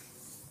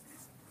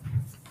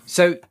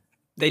 So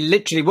they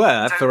literally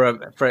were for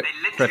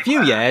a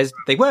few years.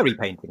 They were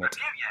repainting it.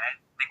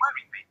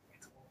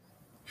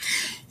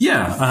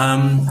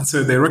 Yeah.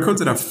 So the records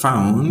that I've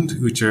found,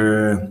 which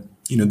are,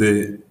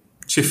 the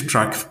chief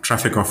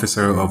traffic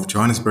officer of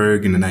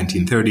Johannesburg in the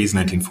 1930s,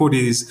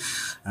 1940s,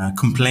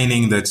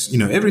 complaining that,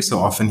 every so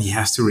often he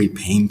has to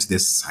repaint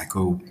this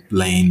cycle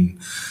lane.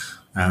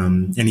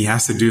 And he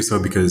has to do so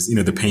because,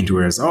 the paint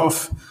wears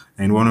off.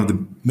 And one of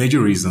the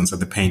major reasons that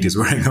the paint is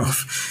wearing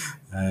off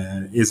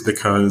is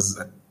because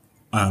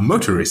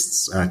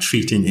motorists are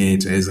treating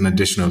it as an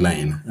additional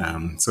lane.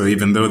 So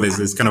even though there's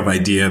this kind of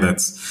idea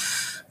that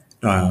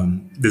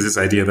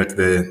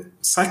the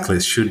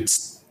cyclist should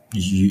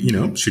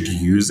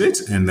use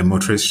it and the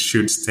motorist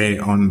should stay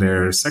on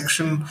their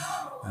section.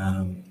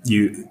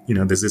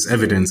 There's this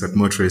evidence that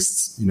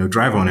motorists,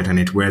 drive on it and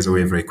it wears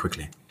away very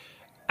quickly.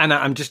 And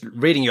I'm just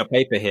reading your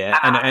paper here,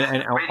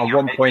 and on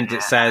one point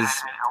it says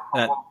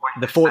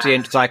the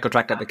 40-inch cycle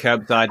track at the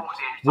curbside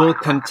will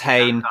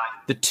contain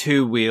the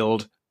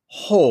two-wheeled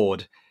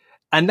horde,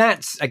 and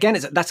that's kind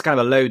of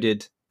a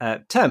loaded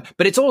term,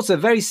 but it's also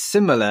very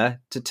similar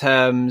to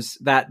terms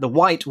that the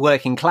white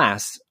working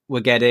class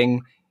were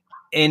getting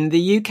in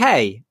the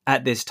UK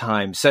at this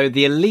time. So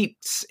the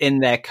elites in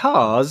their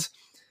cars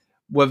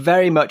were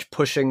very much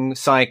pushing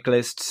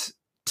cyclists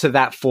to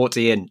that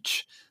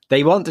 40-inch.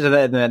 They wanted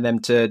them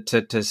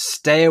to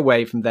stay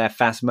away from their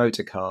fast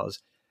motor cars.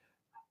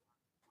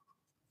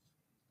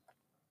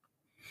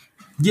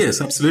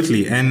 Yes,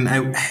 absolutely. And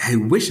I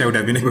wish I would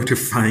have been able to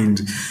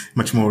find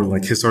much more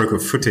like historical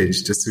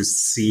footage just to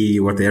see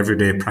what the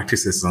everyday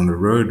practices on the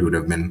road would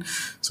have been.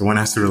 So one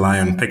has to rely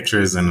on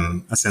pictures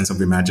and a sense of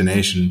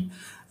imagination.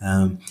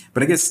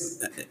 But I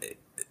guess,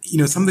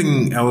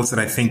 something else that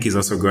I think is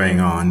also going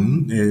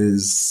on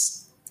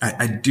is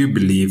I do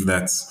believe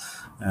that,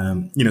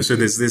 so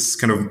there's this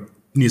kind of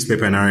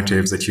newspaper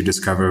narratives that you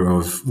discover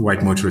of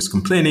white motorists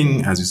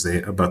complaining, as you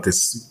say, about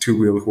this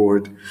two-wheel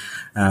horde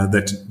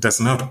that does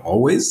not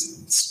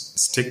always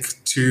stick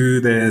to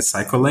the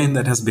cycle lane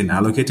that has been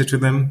allocated to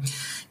them.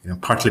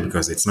 Partly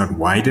because it's not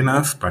wide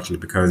enough, partly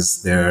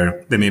because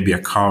there may be a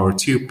car or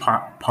two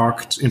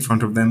parked in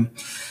front of them.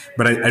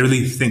 But I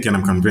really think, and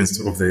I'm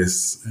convinced of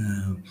this,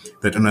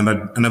 that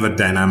another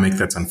dynamic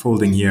that's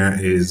unfolding here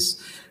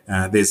is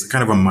there's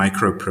kind of a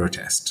micro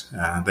protest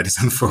that is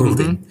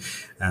unfolding.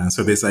 Mm-hmm.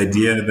 So this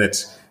idea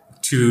that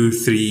 2,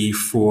 3,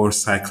 4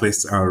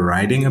 cyclists are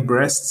riding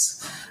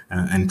abreast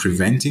and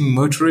preventing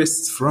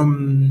motorists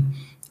from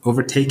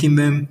overtaking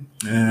them.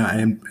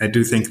 I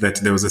do think that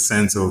there was a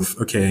sense of,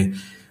 okay,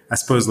 I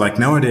suppose like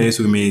nowadays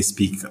we may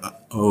speak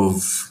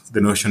of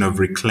the notion of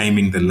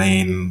reclaiming the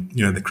lane,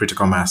 the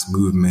critical mass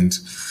movement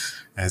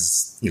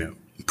as,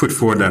 put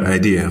forward that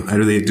idea. I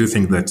really do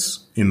think that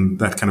in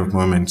that kind of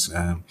moment,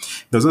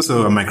 there's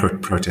also a micro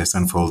protest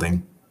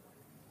unfolding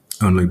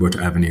on Louis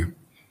Botha Avenue.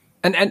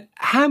 And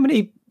how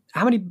many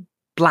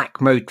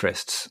black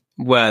motorists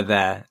were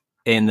there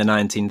in the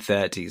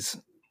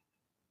 1930s?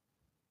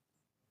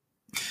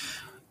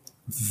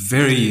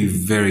 Very,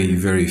 very,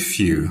 very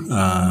few.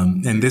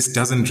 And this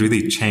doesn't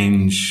really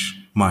change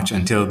much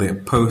until the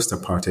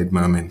post-apartheid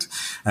moment.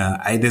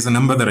 There's a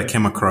number that I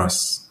came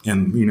across,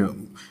 and,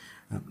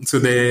 so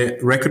the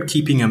record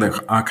keeping and the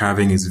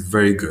archiving is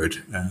very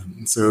good.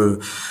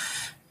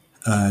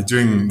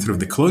 During sort of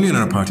the colonial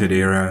and apartheid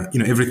era,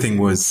 everything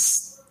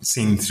was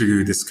seen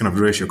through this kind of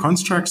racial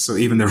construct. So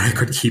even the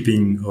record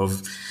keeping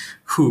of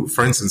who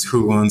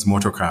owns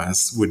motor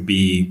cars would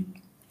be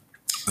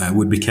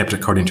kept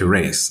according to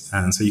race.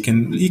 And so you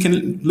can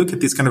look at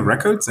these kind of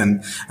records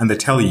and they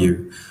tell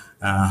you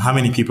how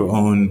many people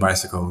own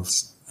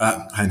bicycles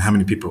and how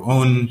many people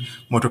own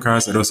motor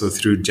cars, and also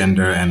through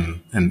gender and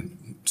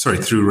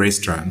through race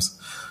terms.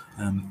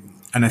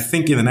 And I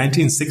think in the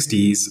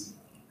 1960s,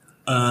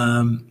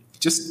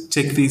 just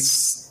take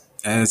this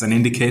as an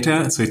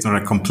indicator. So it's not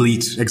a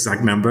complete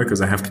exact number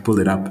because I have to pull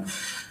it up.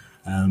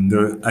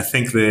 I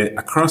think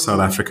across South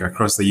Africa,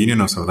 across the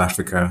Union of South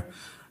Africa,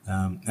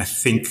 I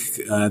think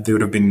there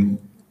would have been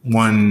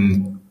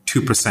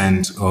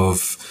 2%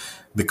 of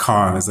the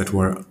cars that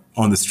were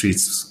on the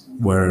streets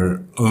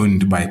were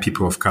owned by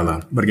people of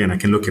color. But again, I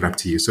can look it up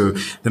to you. So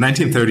the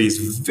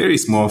 1930s, very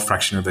small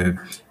fraction of the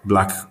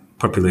black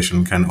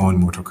population can own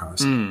motor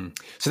cars.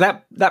 So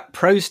that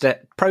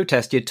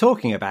protest you're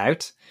talking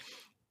about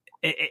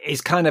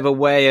is kind of a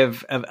way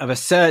of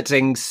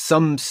asserting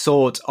some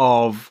sort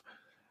of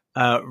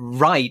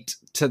right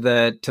to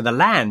the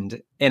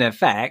land, in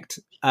effect,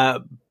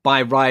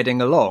 by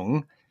riding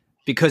along,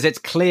 because it's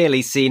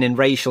clearly seen in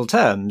racial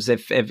terms.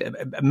 If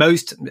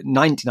most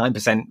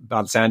 99%,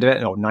 by the sound of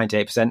it, or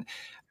 98%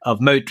 of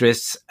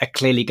motorists are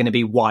clearly going to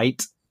be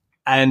white,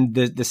 and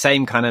the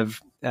same kind of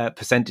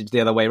percentage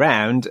the other way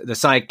around, the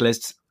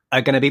cyclists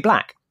are going to be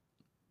black.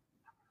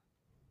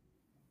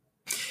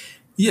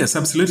 Yes,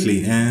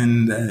 absolutely.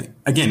 And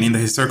again, in the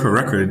historical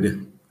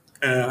record,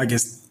 I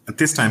guess at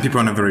this time, people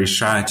are not very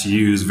shy to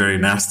use very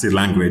nasty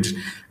language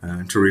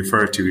to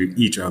refer to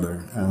each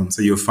other.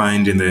 So you'll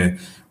find in the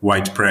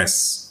white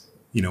press,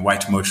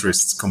 white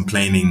motorists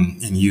complaining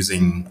and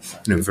using,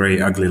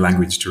 very ugly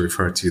language to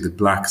refer to the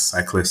black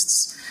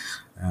cyclists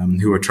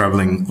who are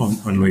traveling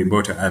on Louis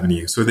Botha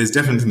Avenue. So there's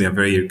definitely a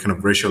very kind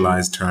of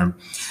racialized term.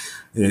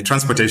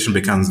 Transportation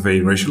becomes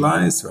very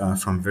racialized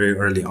from very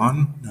early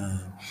on.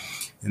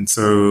 And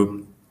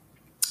so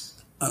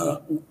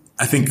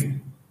I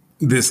think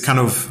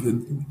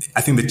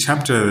the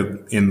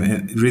chapter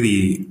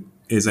really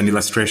is an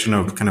illustration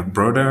of kind of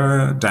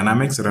broader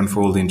dynamics that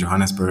unfold in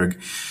Johannesburg,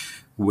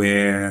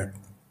 where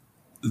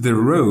the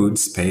road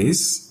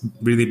space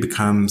really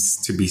becomes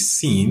to be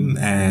seen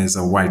as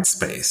a white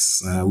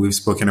space. We've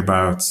spoken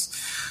about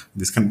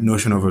this kind of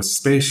notion of a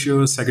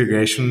spatial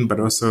segregation, but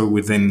also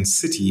within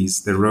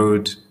cities, the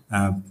road,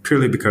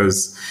 purely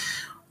because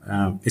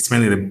it's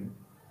mainly the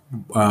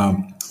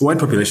white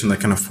population that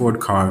can afford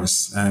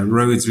cars,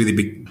 roads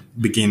really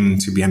begin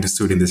to be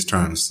understood in these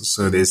terms.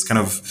 So there's kind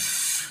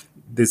of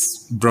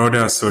this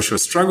broader social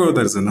struggle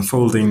that is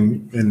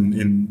unfolding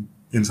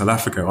in South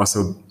Africa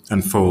also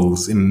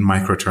unfolds in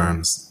micro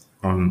terms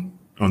on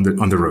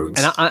the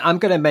roads. And I'm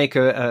going to make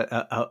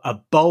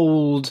a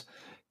bold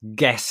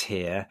guess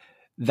here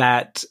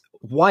that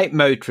white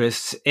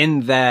motorists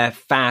in their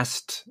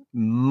fast,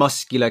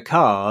 muscular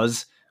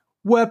cars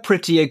were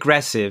pretty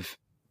aggressive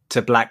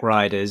to black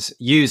riders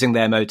using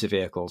their motor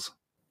vehicles.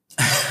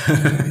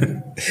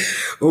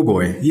 Oh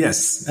boy,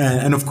 yes.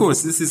 And of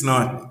course, this is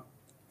not,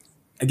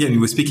 again,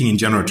 we're speaking in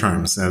general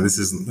terms.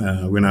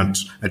 We're not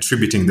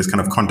attributing this kind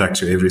of conduct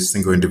to every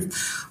single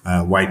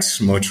white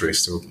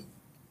motorist or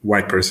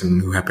white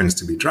person who happens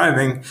to be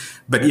driving.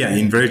 But yeah,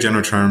 in very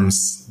general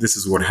terms, this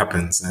is what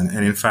happens.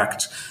 And in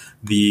fact,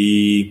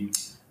 the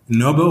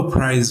Nobel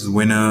Prize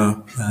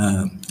winner,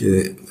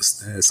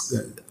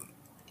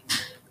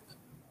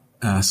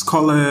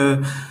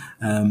 scholar,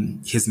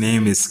 his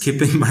name is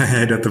skipping my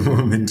head at the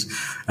moment,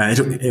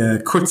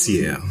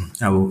 Coetzee.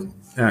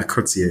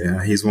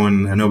 Coetzee, he's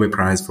won a Nobel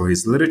Prize for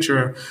his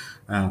literature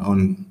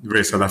on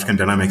various South African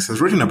dynamics,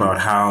 has written about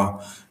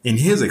how, in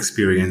his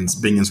experience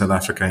being in South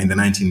Africa in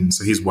the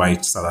so he's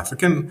white South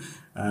African,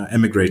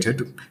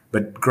 emigrated,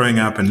 but growing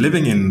up and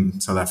living in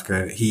South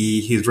Africa,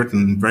 he's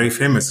written very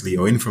famously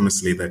or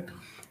infamously that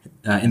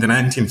in the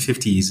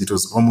 1950s, it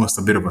was almost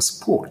a bit of a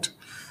sport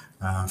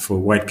for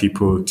white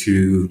people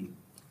to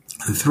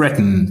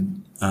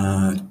threaten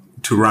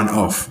to run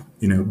off,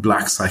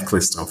 black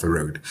cyclists off the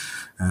road.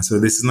 So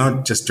this is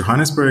not just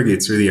Johannesburg;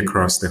 it's really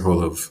across the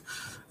whole of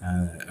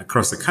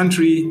across the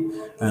country.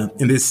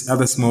 In this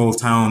other small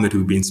town that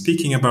we've been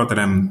speaking about, that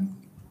I'm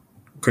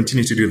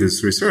continue to do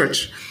this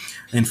research.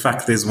 In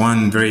fact, there's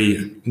one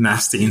very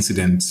nasty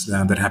incident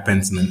that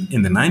happens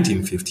in the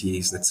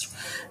 1950s that's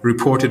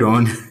reported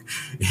on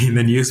in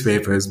the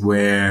newspapers,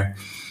 where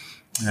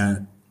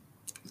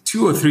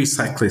 2 or 3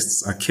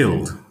 cyclists are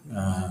killed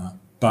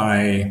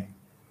by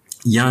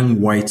young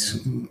white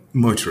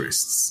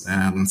motorists.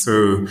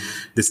 So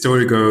the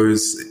story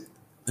goes,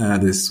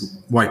 this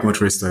white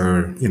motorists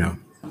are,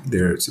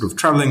 they're sort of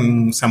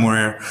traveling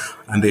somewhere,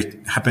 and they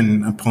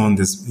happen upon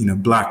this,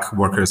 black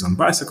workers on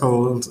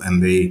bicycles,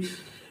 and the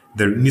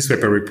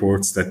newspaper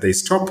reports that they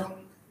stop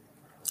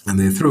and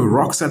they throw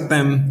rocks at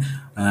them,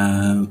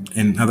 and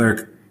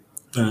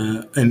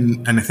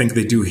I think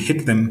they do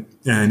hit them,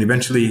 and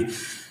eventually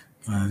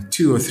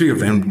 2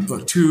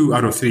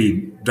 out of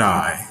 3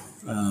 die.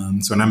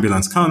 So an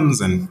ambulance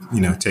comes and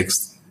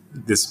takes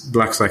this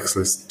black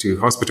cyclist to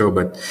hospital,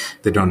 but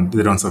they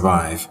don't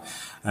survive.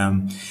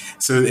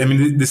 So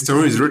the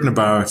story is written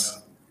about,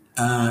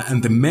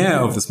 and the mayor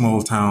of the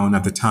small town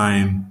at the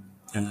time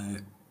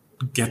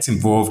gets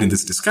involved in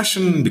this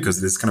discussion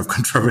because there's kind of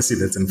controversy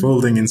that's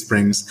unfolding in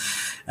Springs.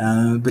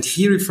 But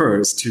he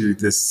refers to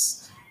this,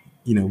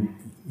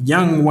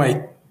 young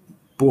white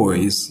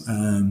boys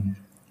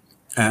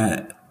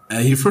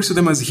he refers to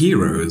them as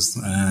heroes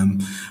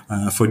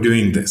for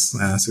doing this.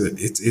 So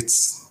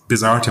it's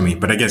bizarre to me,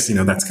 but I guess,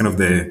 that's kind of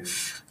the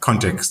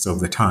context of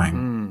the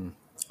time.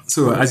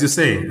 So as you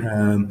say,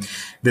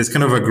 there's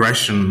kind of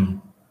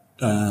aggression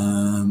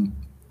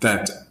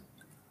that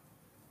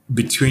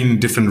between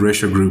different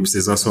racial groups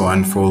is also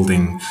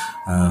unfolding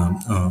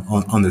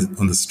on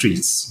the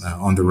streets,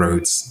 on the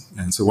roads.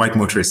 And so white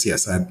motorists,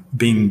 yes, are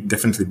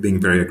definitely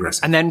being very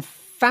aggressive. And then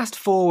fast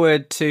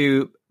forward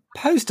to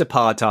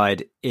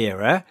post-apartheid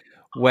era,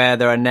 where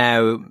there are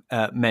now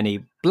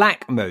many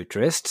black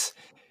motorists.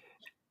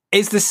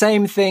 Is the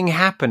same thing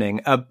happening?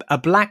 Are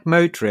black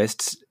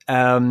motorists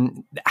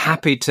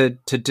happy to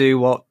do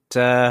what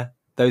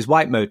those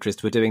white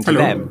motorists were doing to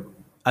them?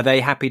 Are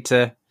they happy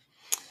to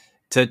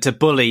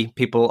bully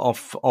people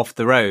off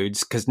the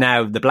roads because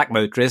now the black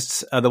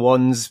motorists are the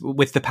ones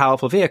with the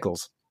powerful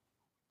vehicles?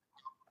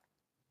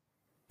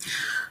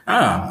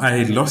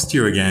 I lost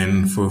you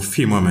again for a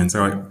few moments.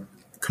 Our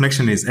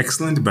connection is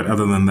excellent, but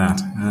other than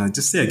that,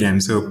 just say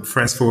again. So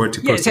fast forward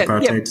to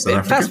post-apartheid South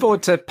Africa. Fast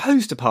forward to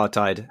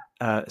post-apartheid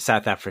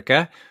South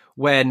Africa,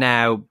 where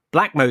now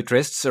black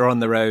motorists are on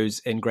the roads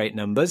in great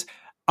numbers.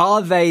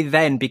 Are they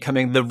then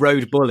becoming the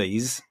road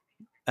bullies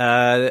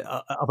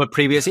of a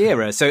previous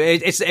era? So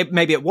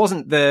maybe it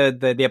wasn't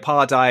the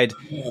apartheid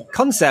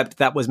concept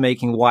that was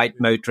making white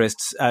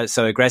motorists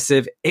so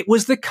aggressive. It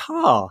was the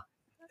car.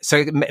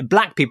 So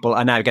black people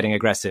are now getting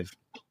aggressive.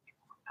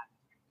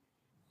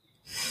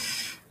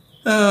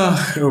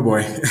 Oh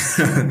boy.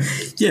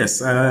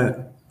 Yes.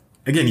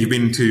 Again, you've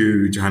been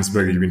to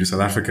Johannesburg, you've been to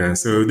South Africa.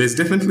 So there's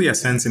definitely a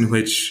sense in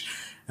which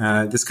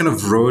this kind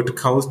of road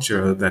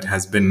culture that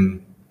has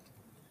been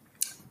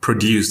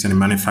produced and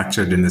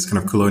manufactured in this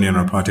kind of colonial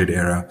apartheid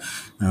era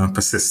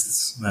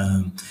persists.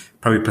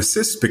 Probably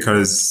persists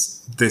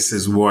because this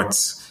is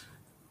what,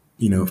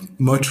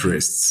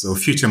 motorists or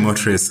future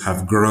motorists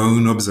have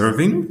grown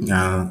observing.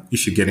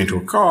 If you get into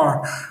a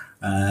car,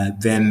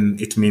 then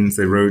it means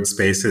the road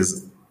space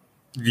is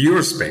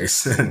your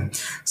space.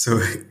 So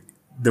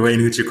the way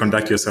in which you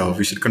conduct yourself,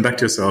 you should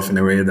conduct yourself in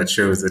a way that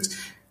shows that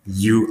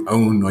you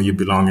own or you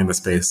belong in the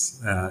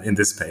space, in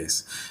this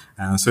space.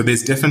 So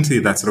there's definitely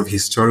that sort of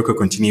historical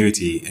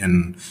continuity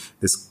in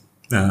this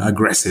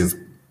aggressive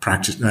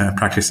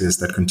practices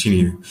that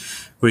continue,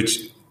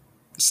 which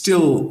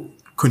still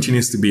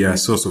continues to be a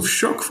source of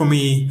shock for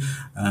me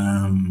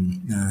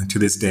to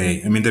this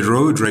day. I mean, the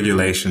road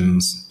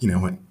regulations,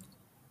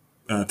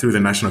 through the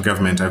national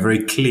government are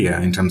very clear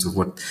in terms of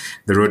what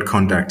the road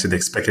conduct, the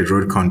expected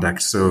road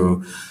conduct.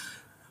 So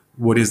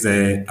what is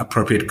the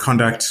appropriate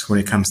conduct when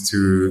it comes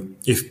to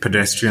if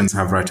pedestrians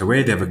have right of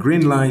way, they have a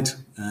green light.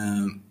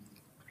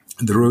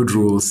 The road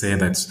rules say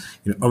that,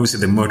 obviously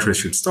the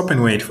motorist should stop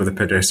and wait for the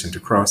pedestrian to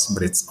cross,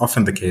 but it's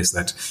often the case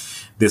that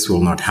this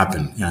will not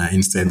happen.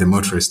 Instead, the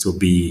motorist will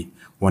be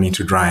wanting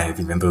to drive,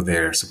 even though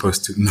they're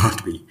supposed to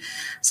not be.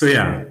 So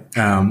yeah,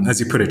 as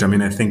you put it,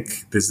 I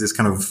think there's this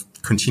kind of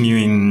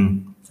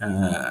continuing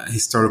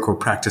historical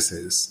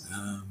practices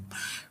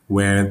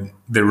where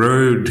the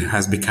road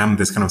has become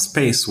this kind of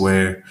space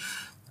where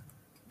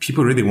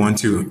people really want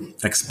to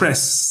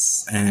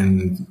express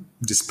and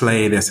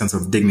display their sense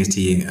of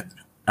dignity,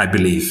 I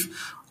believe,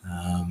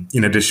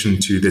 in addition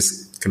to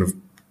this kind of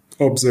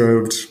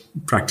observed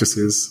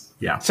practices.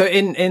 Yeah. So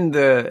in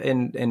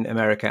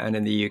America and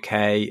in the UK,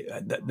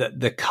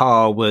 the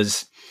car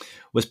was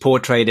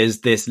portrayed as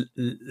this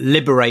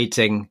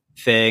liberating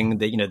thing,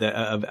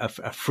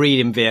 a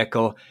freedom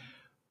vehicle.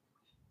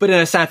 But in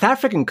a South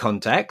African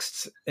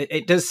context,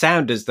 it does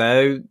sound as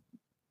though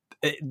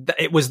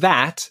it was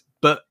that,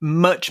 but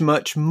much,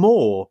 much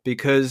more,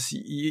 because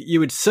you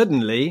would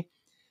suddenly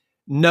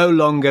no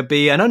longer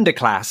be an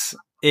underclass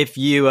if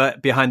you were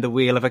behind the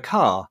wheel of a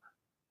car.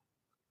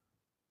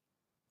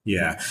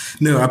 Yeah,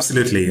 no,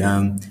 absolutely.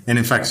 And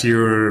in fact,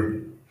 you're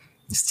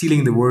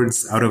stealing the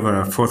words out of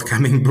a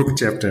forthcoming book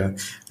chapter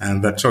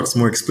that talks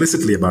more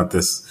explicitly about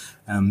this.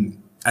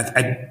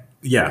 I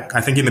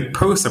think in the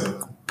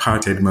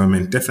post-apartheid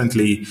moment,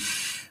 definitely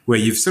where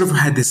you've sort of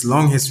had this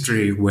long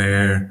history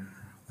where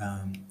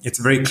it's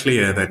very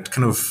clear that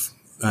kind of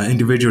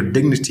individual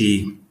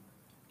dignity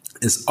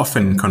is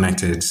often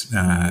connected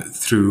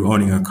through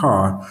owning a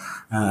car.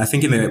 I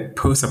think in the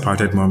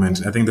post-apartheid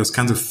moment, I think those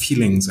kinds of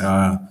feelings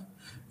are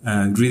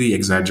really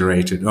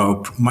exaggerated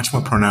or much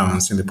more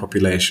pronounced in the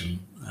population.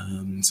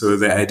 So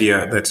the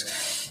idea that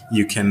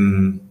you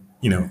can,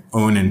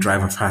 own and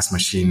drive a fast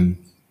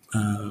machine,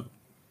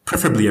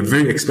 preferably a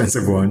very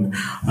expensive one,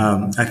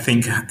 I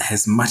think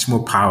has much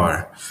more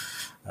power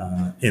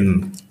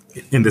in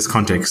this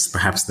context,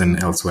 perhaps, than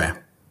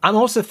elsewhere. I'm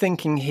also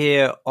thinking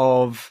here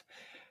of,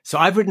 so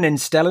I've ridden in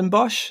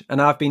Stellenbosch,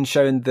 and I've been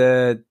shown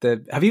the.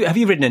 Have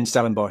you ridden in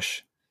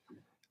Stellenbosch?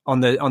 On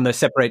the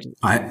separated,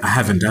 I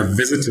haven't. I've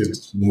visited,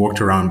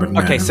 walked around, but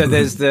no. Okay. So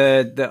there's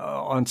the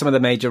on some of the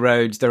major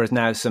roads there is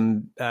now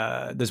some.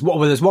 There's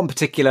one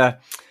particular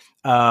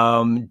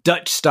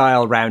Dutch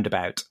style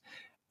roundabout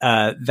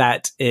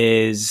that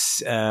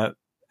is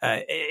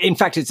in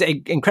fact, it's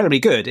incredibly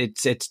good.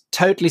 It's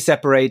totally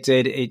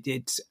separated.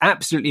 It's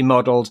absolutely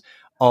modelled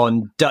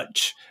on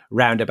Dutch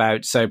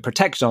roundabout, so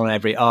protection on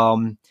every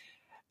arm.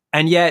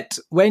 And yet,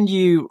 when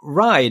you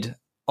ride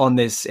on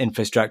this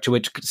infrastructure,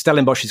 which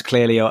Stellenbosch is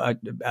clearly a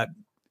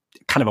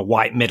kind of a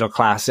white middle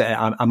class,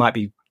 I might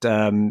be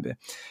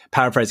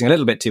paraphrasing a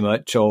little bit too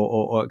much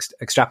or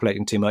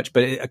extrapolating too much,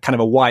 but a kind of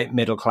a white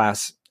middle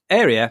class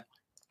area.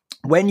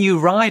 When you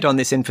ride on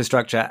this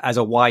infrastructure as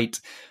a white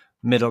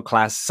middle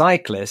class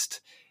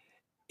cyclist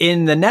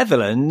in the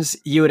Netherlands,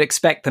 you would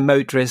expect the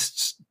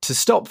motorists to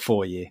stop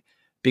for you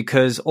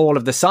because all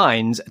of the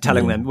signs are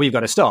telling them we've got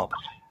to stop.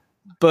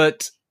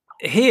 But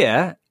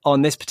here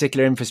on this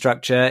particular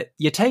infrastructure,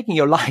 you're taking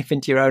your life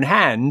into your own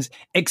hands,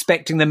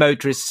 expecting the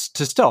motorists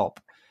to stop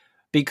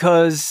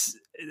because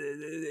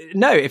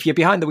no, if you're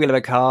behind the wheel of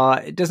a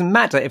car, it doesn't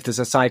matter if there's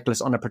a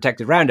cyclist on a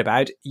protected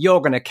roundabout, you're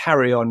going to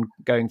carry on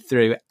going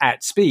through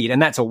at speed. And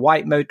that's a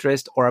white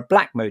motorist or a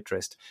black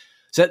motorist.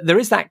 So there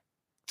is that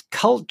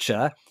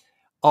culture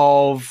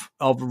of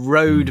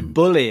road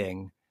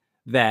bullying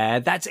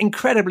there that's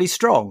incredibly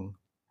strong.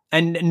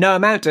 And no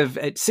amount of,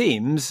 it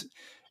seems,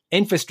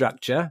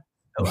 infrastructure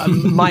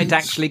might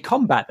actually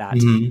combat that.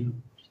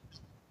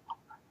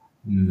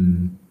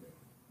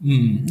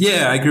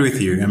 Yeah, I agree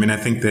with you. I mean, I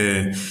think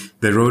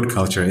the road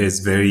culture is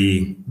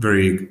very,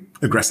 very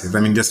aggressive. I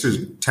mean, just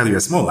to tell you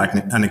a small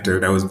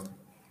anecdote, I was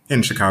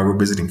in Chicago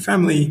visiting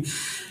family,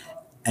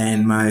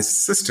 and my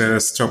sister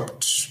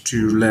stopped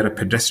to let a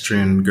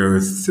pedestrian go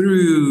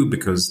through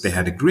because they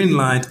had a green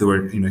light. They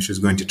were, she was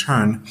going to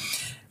turn.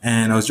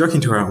 And I was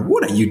joking to her,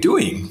 what are you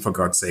doing, for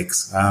God's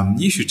sakes?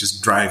 You should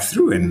just drive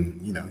through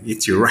and,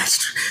 it's your right,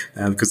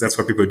 because that's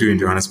what people do in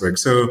Johannesburg.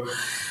 So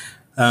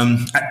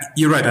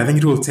you're right. I think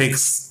it will take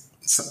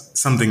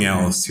something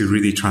else to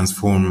really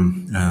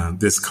transform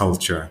this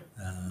culture.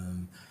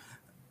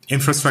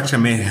 Infrastructure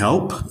may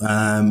help.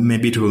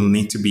 Maybe it will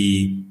need to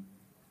be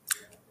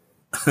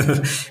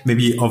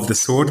maybe of the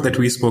sort that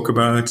we spoke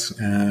about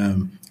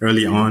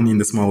early on in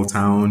the small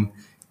town,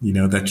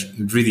 that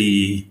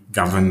really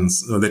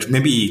governs, or that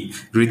maybe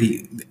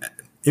really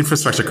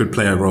infrastructure could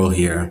play a role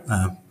here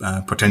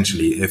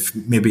potentially, if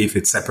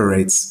it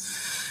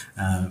separates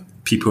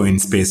people in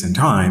space and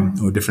time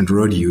or different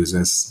road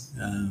users.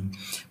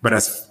 But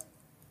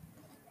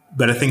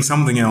I think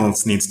something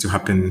else needs to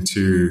happen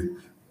to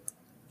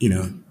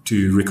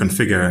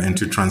reconfigure and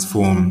to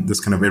transform this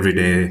kind of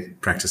everyday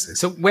practices.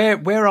 So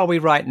where are we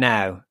right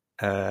now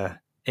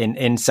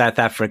in South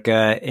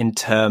Africa in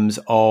terms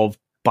of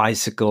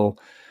bicycle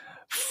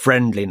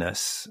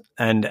friendliness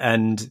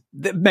and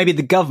maybe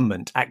the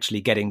government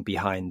actually getting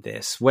behind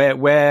this?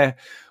 Where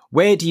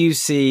do you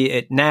see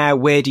it now?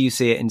 Where do you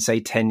see it in, say,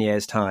 10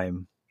 years'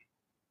 time?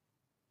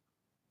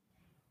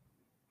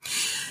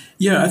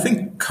 Yeah, I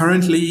think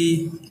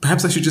currently,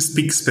 perhaps I should just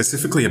speak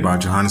specifically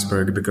about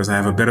Johannesburg because I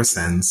have a better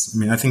sense. I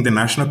mean, I think the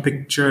national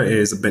picture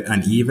is a bit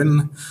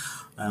uneven.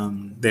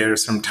 There are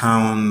some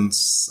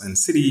towns and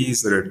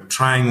cities that are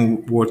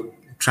trying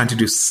to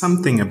do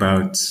something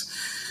about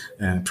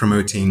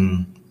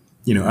promoting,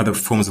 other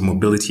forms of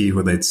mobility,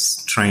 whether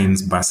it's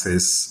trains,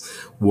 buses,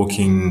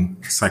 walking,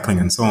 cycling,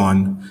 and so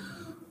on.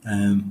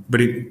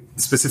 But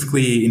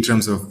specifically in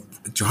terms of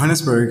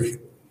Johannesburg,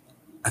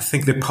 I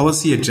think the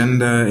policy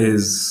agenda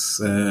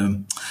is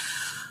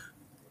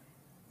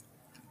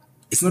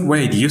it's not where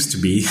it used to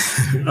be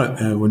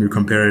when you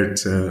compare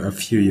it a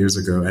few years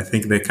ago. I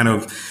think they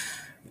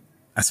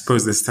I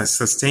suppose this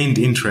sustained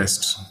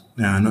interest,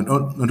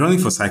 not only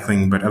for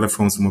cycling, but other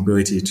forms of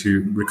mobility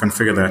to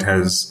reconfigure that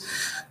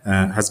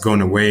has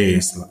gone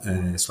away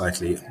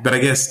slightly. But I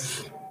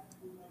guess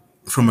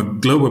from a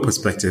global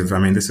perspective, I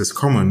mean, this is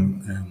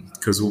common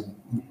because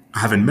I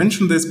haven't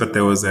mentioned this, but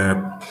there was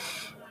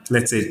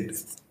let's say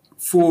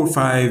 4 or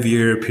 5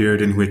 year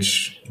period in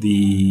which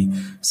the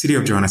city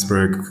of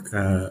Johannesburg,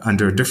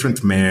 under a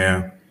different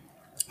mayor,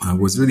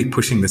 was really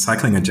pushing the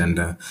cycling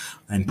agenda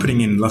and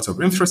putting in lots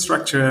of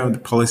infrastructure,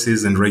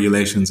 policies and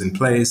regulations in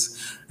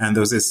place. And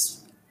there was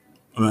this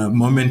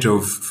moment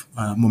of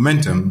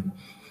momentum,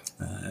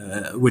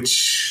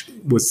 which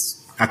was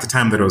at the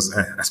time that I was,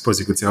 I suppose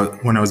you could say,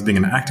 when I was being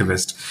an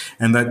activist,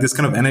 and that this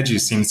kind of energy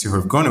seems to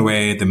have gone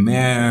away. The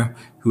mayor,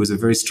 who was a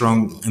very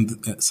strong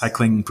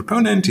cycling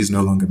proponent, is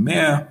no longer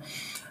mayor.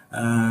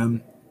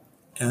 And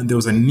there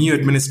was a new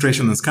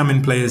administration that's come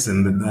in place,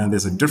 and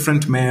there's a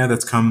different mayor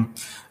that's come.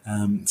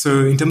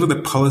 So in terms of the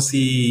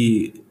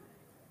policy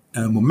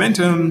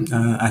momentum,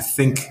 I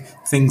think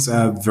things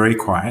are very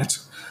quiet.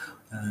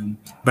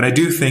 But I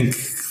do think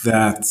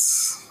that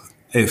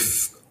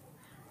if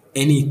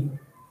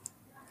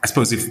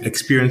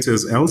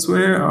experiences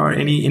elsewhere are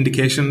any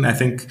indication, I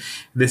think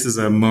this is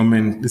a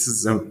moment, this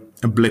is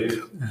a blip.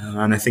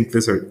 And I think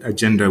this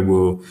agenda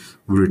will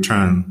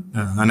return.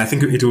 And I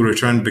think it will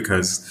return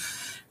because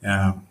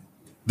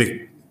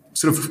the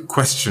sort of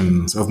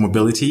questions of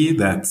mobility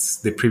that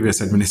the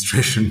previous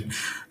administration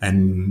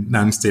and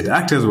non-state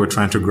actors were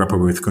trying to grapple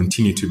with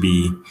continue to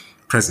be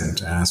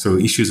present. So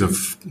issues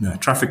of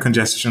traffic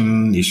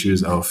congestion,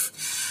 issues of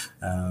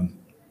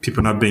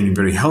people not being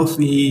very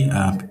healthy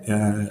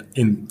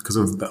because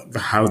of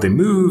how they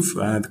move,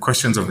 the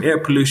questions of air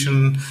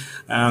pollution.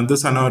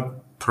 Those are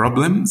not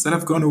problems that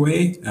have gone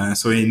away.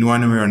 So in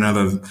one way or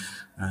another,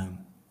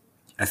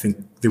 I think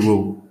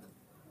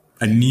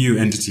a new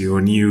entity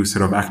or new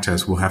sort of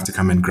actors will have to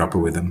come and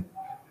grapple with them.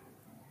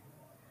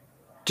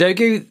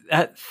 Jogu,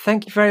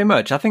 thank you very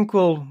much. I think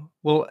we'll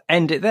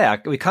end it there.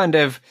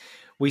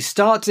 We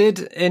started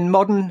in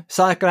modern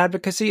cycle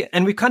advocacy,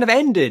 and we kind of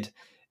ended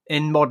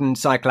in modern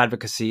cycle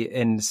advocacy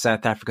in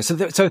South Africa.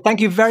 So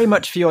thank you very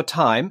much for your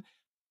time.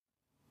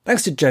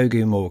 Thanks to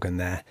Jogu Morgan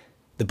there.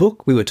 The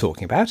book we were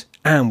talking about,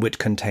 and which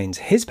contains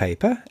his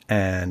paper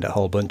and a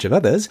whole bunch of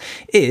others,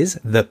 is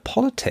The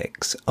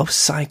Politics of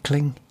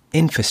Cycling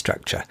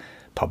Infrastructure,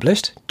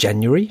 published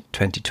January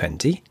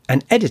 2020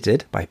 and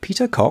edited by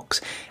Peter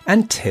Cox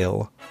and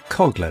Till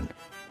Coughlin,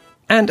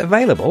 and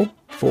available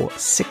for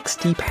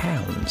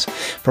 £60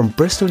 from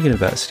Bristol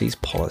University's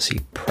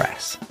Policy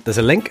Press. There's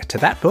a link to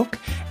that book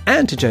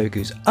and to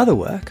Jogu's other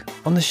work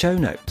on the show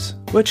notes,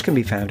 which can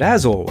be found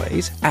as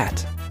always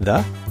at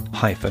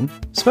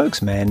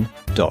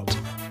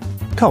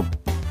the-spokesmen.com.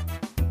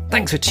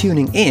 Thanks for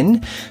tuning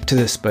in to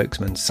the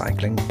Spokesman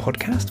Cycling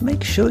Podcast.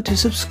 Make sure to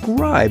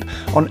subscribe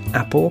on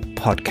Apple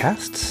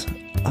Podcasts.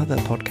 Other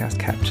podcast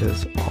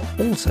captures are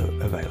also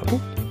available.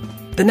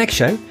 The next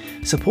show,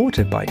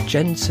 supported by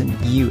Jensen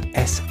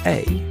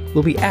USA,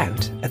 will be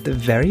out at the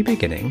very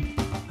beginning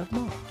of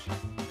March.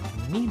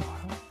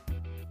 Meanwhile,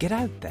 get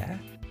out there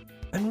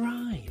and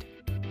ride.